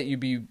the guy that you'd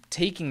be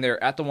taking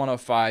there at the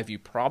 105? You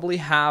probably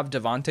have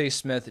Devontae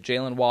Smith,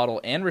 Jalen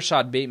Waddle, and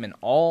Rashad Bateman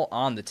all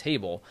on the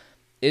table.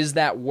 Is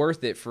that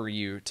worth it for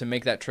you to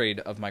make that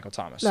trade of Michael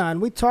Thomas? No, and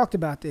we talked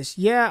about this.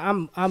 Yeah,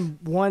 I'm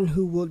one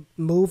who would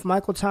move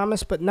Michael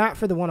Thomas, but not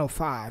for the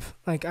 105.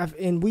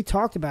 And we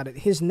talked about it.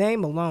 His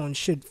name alone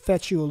should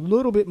fetch you a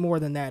little bit more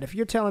than that. If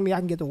you're telling me I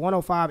can get the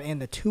 105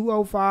 and the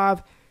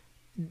 205,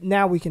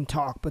 now we can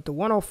talk. But the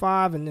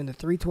 105 and then the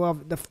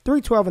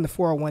 312 and the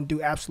 401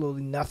 do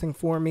absolutely nothing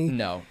for me.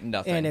 No,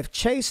 nothing. And if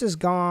Chase is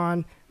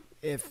gone,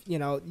 if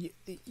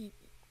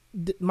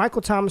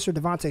Michael Thomas or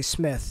Devontae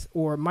Smith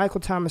or Michael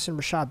Thomas and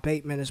Rashad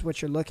Bateman is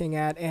what you're looking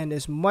at. And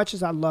as much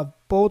as I love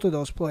both of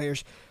those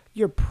players,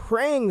 you're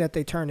praying that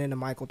they turn into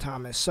Michael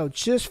Thomas. So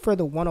just for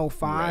the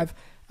 105,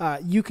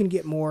 you can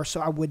get more. So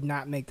I would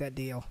not make that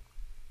deal.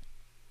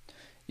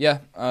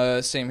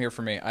 Yeah, same here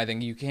for me. I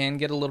think you can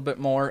get a little bit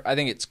more. I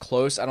think it's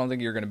close. I don't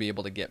think you're going to be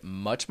able to get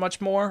much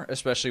more,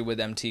 especially with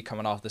MT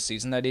coming off the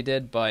season that he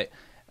did. But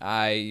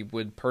I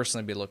would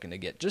personally be looking to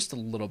get just a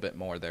little bit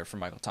more there for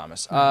Michael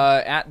Thomas.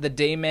 At the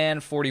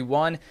Dayman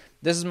 41,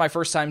 this is my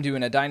first time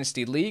doing a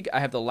Dynasty League. I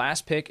have the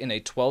last pick in a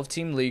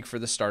 12-team league for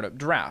the startup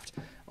draft.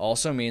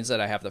 Also means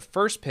that I have the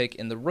first pick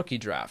in the rookie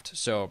draft.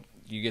 So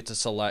you get to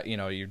select,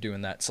 you're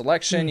doing that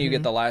selection. You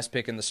get the last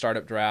pick in the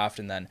startup draft,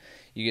 and then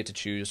you get to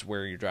choose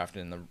where you're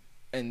drafted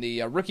in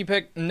the rookie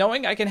pick.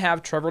 Knowing I can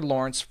have Trevor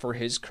Lawrence for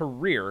his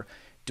career,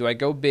 do I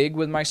go big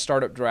with my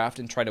startup draft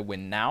and try to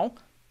win now,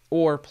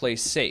 or play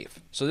safe?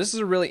 So this is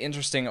a really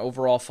interesting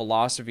overall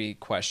philosophy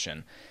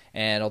question,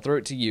 and I'll throw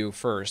it to you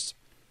first.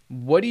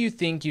 What do you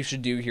think you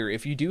should do here?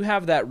 If you do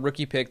have that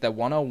rookie pick, that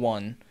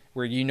 101,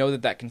 where you know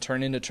that can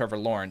turn into Trevor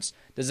Lawrence,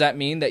 does that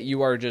mean that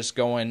you are just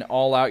going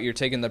all out, you're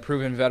taking the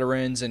proven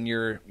veterans, and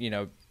you're,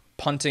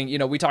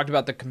 punting? We talked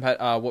about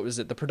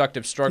the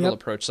productive struggle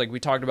approach. Like, we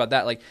talked about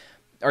that. Like,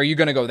 are you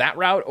going to go that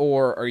route,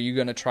 or are you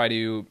going to try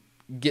to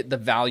get the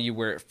value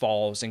where it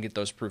falls and get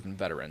those proven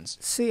veterans?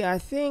 See, I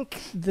think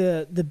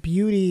the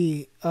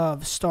beauty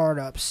of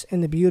startups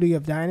and the beauty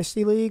of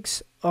dynasty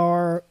leagues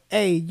are,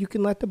 A, you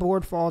can let the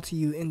board fall to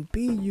you, and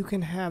B, you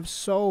can have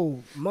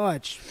so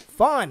much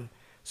fun.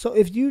 So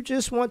if you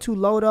just want to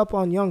load up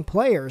on young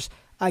players,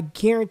 I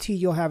guarantee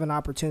you'll have an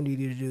opportunity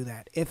to do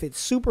that. If it's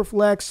super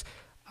flex,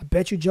 I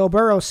bet you Joe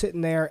Burrow's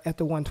sitting there at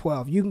the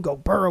 112. You can go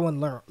Burrow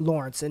and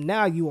Lawrence, and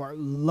now you are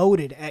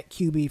loaded at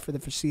QB for the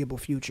foreseeable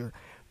future.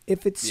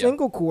 If it's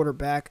single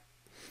quarterback,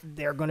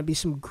 there are going to be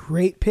some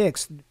great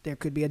picks. There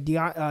could be a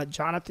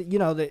Jonathan,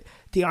 the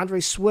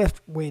DeAndre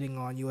Swift waiting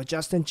on you, a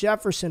Justin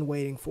Jefferson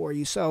waiting for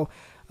you. So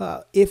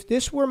if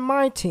this were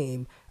my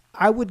team,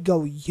 I would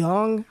go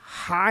young,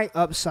 high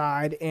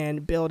upside,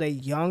 and build a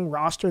young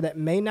roster that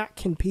may not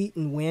compete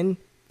and win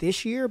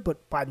this year,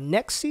 but by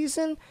next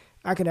season,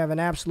 I could have an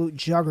absolute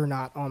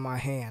juggernaut on my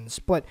hands.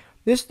 But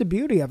this is the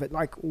beauty of it.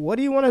 Like, what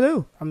do you want to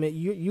do? I mean,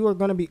 you are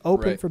going to be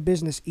open for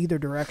business either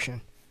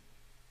direction.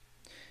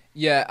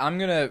 Yeah, I'm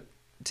going to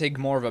take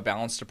more of a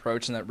balanced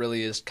approach, and that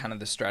really is kind of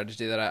the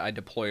strategy that I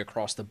deploy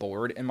across the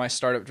board in my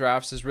startup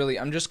drafts. Is really,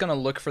 I'm just going to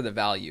look for the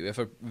value. If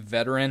a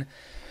veteran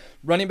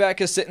running back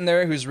is sitting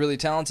there who's really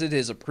talented,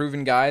 is a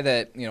proven guy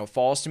that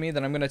falls to me,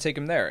 then I'm going to take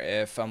him there.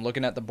 If I'm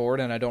looking at the board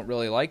and I don't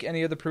really like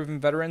any of the proven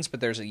veterans, but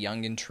there's a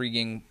young,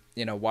 intriguing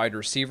wide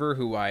receiver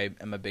who I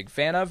am a big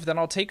fan of, then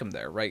I'll take him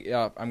there. Right?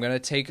 I'm going to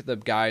take the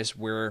guys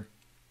where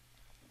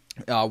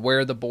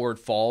the board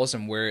falls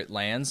and where it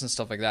lands and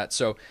stuff like that.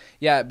 So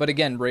yeah, but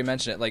again, Ray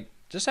mentioned it, like,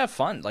 just have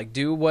fun. Like,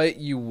 do what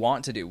you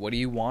want to do. What do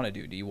you want to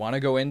do? Do you want to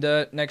go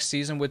into next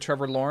season with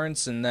Trevor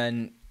Lawrence and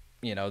then,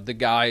 the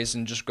guys,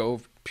 and just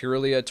go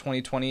purely a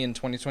 2020 and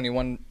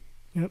 2021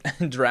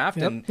 draft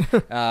and,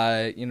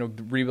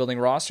 rebuilding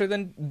roster?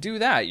 Then do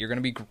that. You're going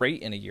to be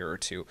great in a year or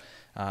two.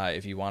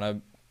 If you want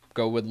to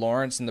go with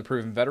Lawrence and the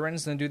proven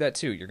veterans, then do that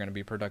too. You're going to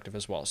be productive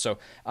as well. So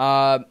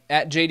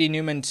at JD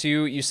Newman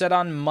 2, you said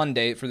on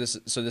Monday for this,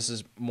 so this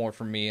is more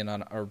for me and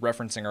on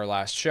referencing our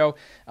last show,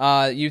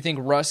 you think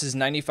Russ is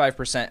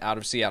 95% out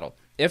of Seattle.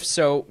 If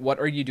so, what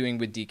are you doing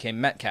with DK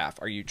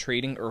Metcalf? Are you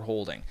trading or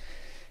holding?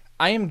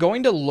 I am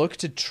going to look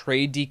to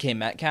trade DK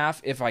Metcalf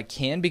if I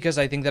can, because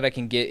I think that I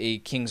can get a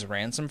king's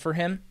ransom for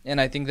him.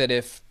 And I think that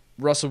if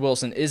Russell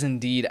Wilson is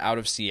indeed out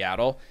of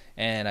Seattle,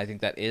 and I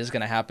think that is going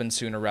to happen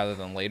sooner rather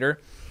than later,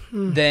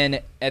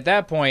 then at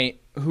that point,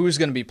 who's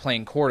going to be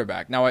playing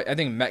quarterback? Now, I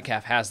think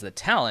Metcalf has the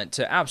talent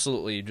to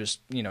absolutely just,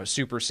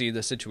 supersede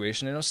the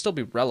situation, and it'll still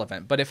be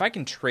relevant. But if I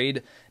can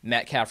trade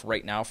Metcalf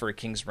right now for a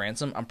king's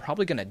ransom, I'm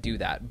probably going to do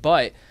that.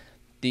 But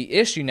The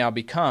issue now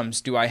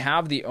becomes, does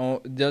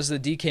the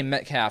DK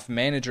Metcalf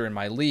manager in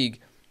my league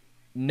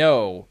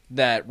know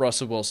that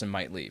Russell Wilson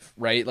might leave,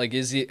 right? Like,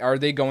 are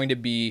they going to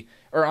be,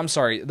 or I'm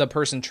sorry, the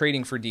person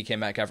trading for DK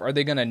Metcalf, are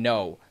they going to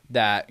know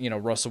that,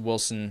 Russell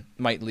Wilson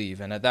might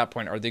leave? And at that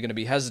point, are they going to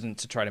be hesitant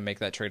to try to make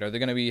that trade? Are they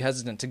going to be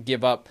hesitant to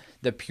give up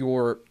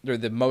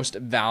the most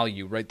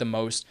value, right? The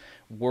most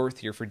worth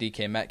here for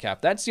DK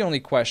Metcalf? That's the only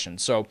question.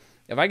 So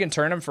if I can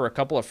turn him for a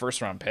couple of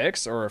first round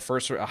picks or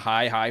a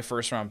high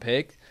first round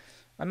pick,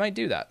 I might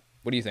do that.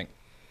 What do you think?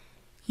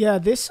 Yeah,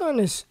 this one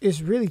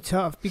is really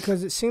tough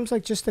because it seems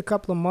like just a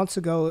couple of months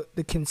ago,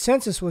 the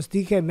consensus was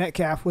DK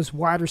Metcalf was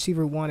wide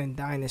receiver 1 in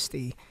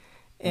Dynasty.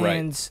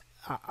 And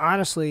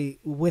honestly,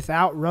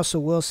 without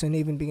Russell Wilson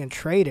even being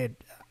traded,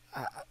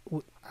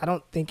 I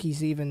don't think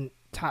he's even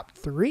top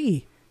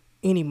 3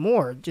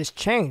 anymore. It just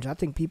changed. I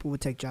think people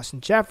would take Justin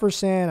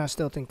Jefferson. I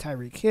still think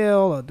Tyreek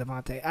Hill or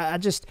Devontae.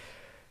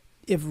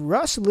 If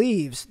Russ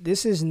leaves,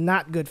 this is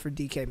not good for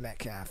DK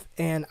Metcalf.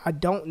 And I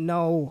don't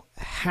know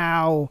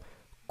how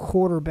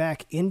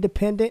quarterback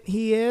independent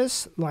he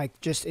is. Like,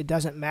 just it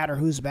doesn't matter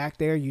who's back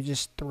there. You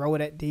just throw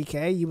it at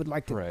DK. You would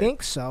like to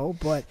think so,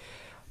 but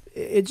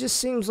it just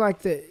seems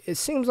like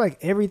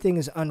everything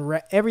is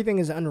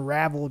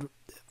unraveled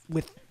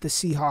with the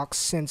Seahawks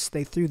since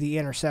they threw the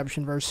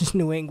interception versus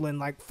New England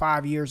like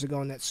 5 years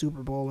ago in that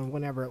Super Bowl and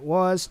whenever it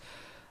was.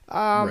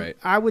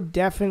 I would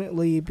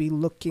definitely be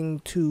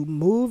looking to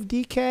move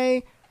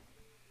DK,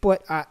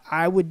 but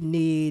I would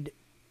need,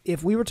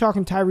 if we were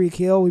talking Tyreek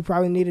Hill, we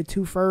probably needed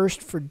 2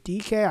 firsts for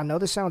DK. I know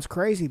this sounds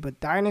crazy, but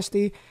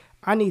Dynasty,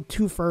 I need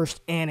 2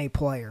 firsts and a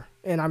player,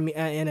 and I mean,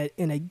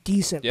 and a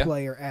decent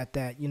player at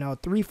that.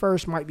 3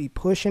 firsts might be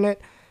pushing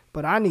it,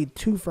 but I need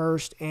 2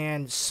 firsts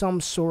and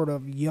some sort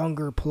of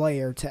younger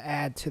player to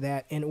add to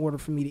that in order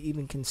for me to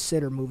even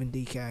consider moving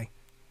DK.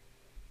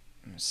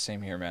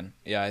 Same here, man.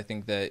 Yeah, I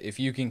think that if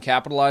you can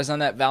capitalize on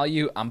that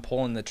value, I'm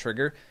pulling the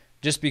trigger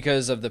just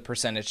because of the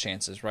percentage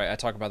chances, right? I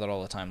talk about that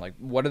all the time. Like,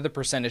 what are the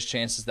percentage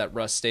chances that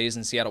Russ stays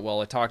in Seattle? Well,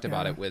 I talked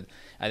about it with,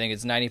 I think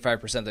it's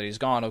 95% that he's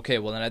gone. Okay,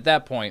 well, then at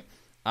that point,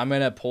 I'm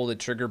going to pull the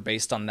trigger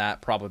based on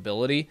that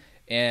probability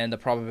and the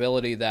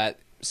probability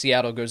that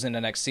Seattle goes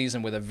into next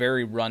season with a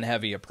very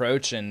run-heavy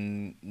approach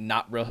and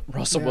not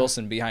Russell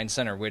Wilson behind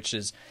center, which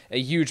is a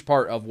huge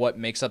part of what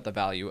makes up the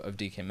value of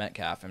DK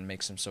Metcalf and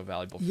makes him so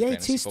valuable for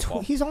fantasy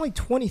football. He's only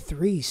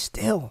 23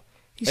 still.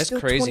 He's still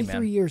crazy,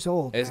 23 years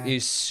old.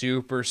 He's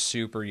super,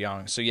 super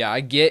young. So, yeah,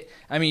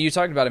 you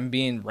talked about him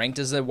being ranked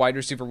as a wide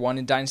receiver 1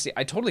 in Dynasty.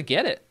 I totally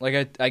get it.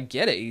 Like, I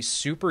get it. He's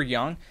super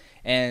young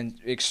and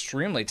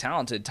extremely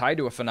talented, tied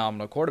to a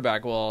phenomenal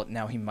quarterback. Well,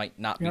 now he might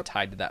not be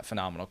tied to that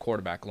phenomenal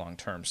quarterback long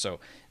term. So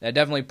that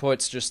definitely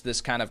puts just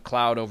this kind of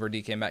cloud over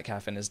DK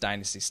Metcalf in his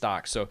Dynasty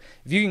stock. So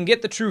if you can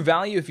get the true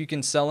value, if you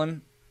can sell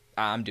him,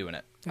 I'm doing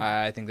it.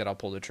 I think that I'll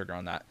pull the trigger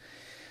on that.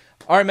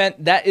 All right, man,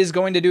 that is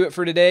going to do it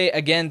for today.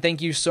 Again,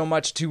 thank you so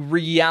much to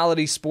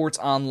Reality Sports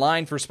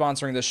Online for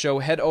sponsoring the show.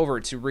 Head over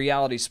to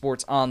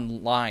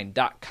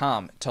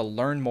realitysportsonline.com to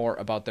learn more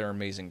about their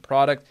amazing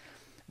product.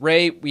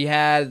 Ray, we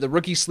had the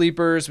rookie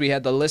sleepers. We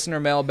had the listener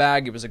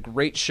mailbag. It was a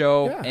great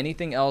show. Yeah.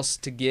 Anything else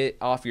to get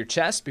off your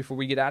chest before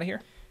we get out of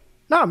here?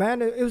 No,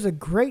 man, it was a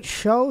great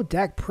show.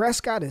 Dak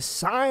Prescott is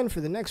signed for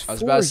the next 4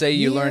 years. I was about to say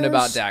you learned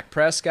about Dak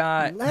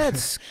Prescott.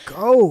 Let's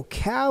go,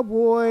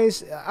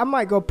 Cowboys. I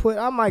might go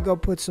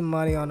put some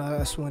money on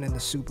us winning the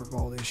Super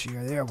Bowl this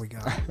year. There we go.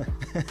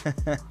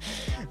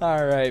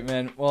 All right,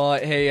 man. Well,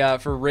 hey,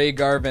 for Ray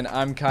Garvin,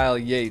 I'm Kyle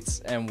Yates,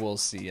 and we'll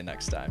see you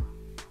next time.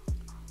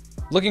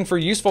 Looking for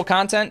useful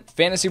content,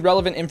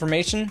 fantasy-relevant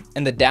information,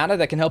 and the data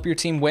that can help your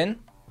team win?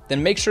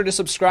 Then make sure to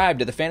subscribe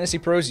to the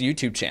FantasyPros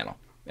YouTube channel.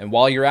 And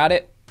while you're at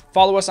it,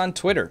 follow us on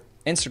Twitter,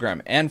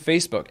 Instagram, and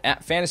Facebook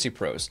at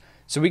FantasyPros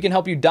so we can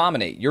help you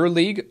dominate your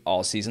league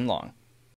all season long.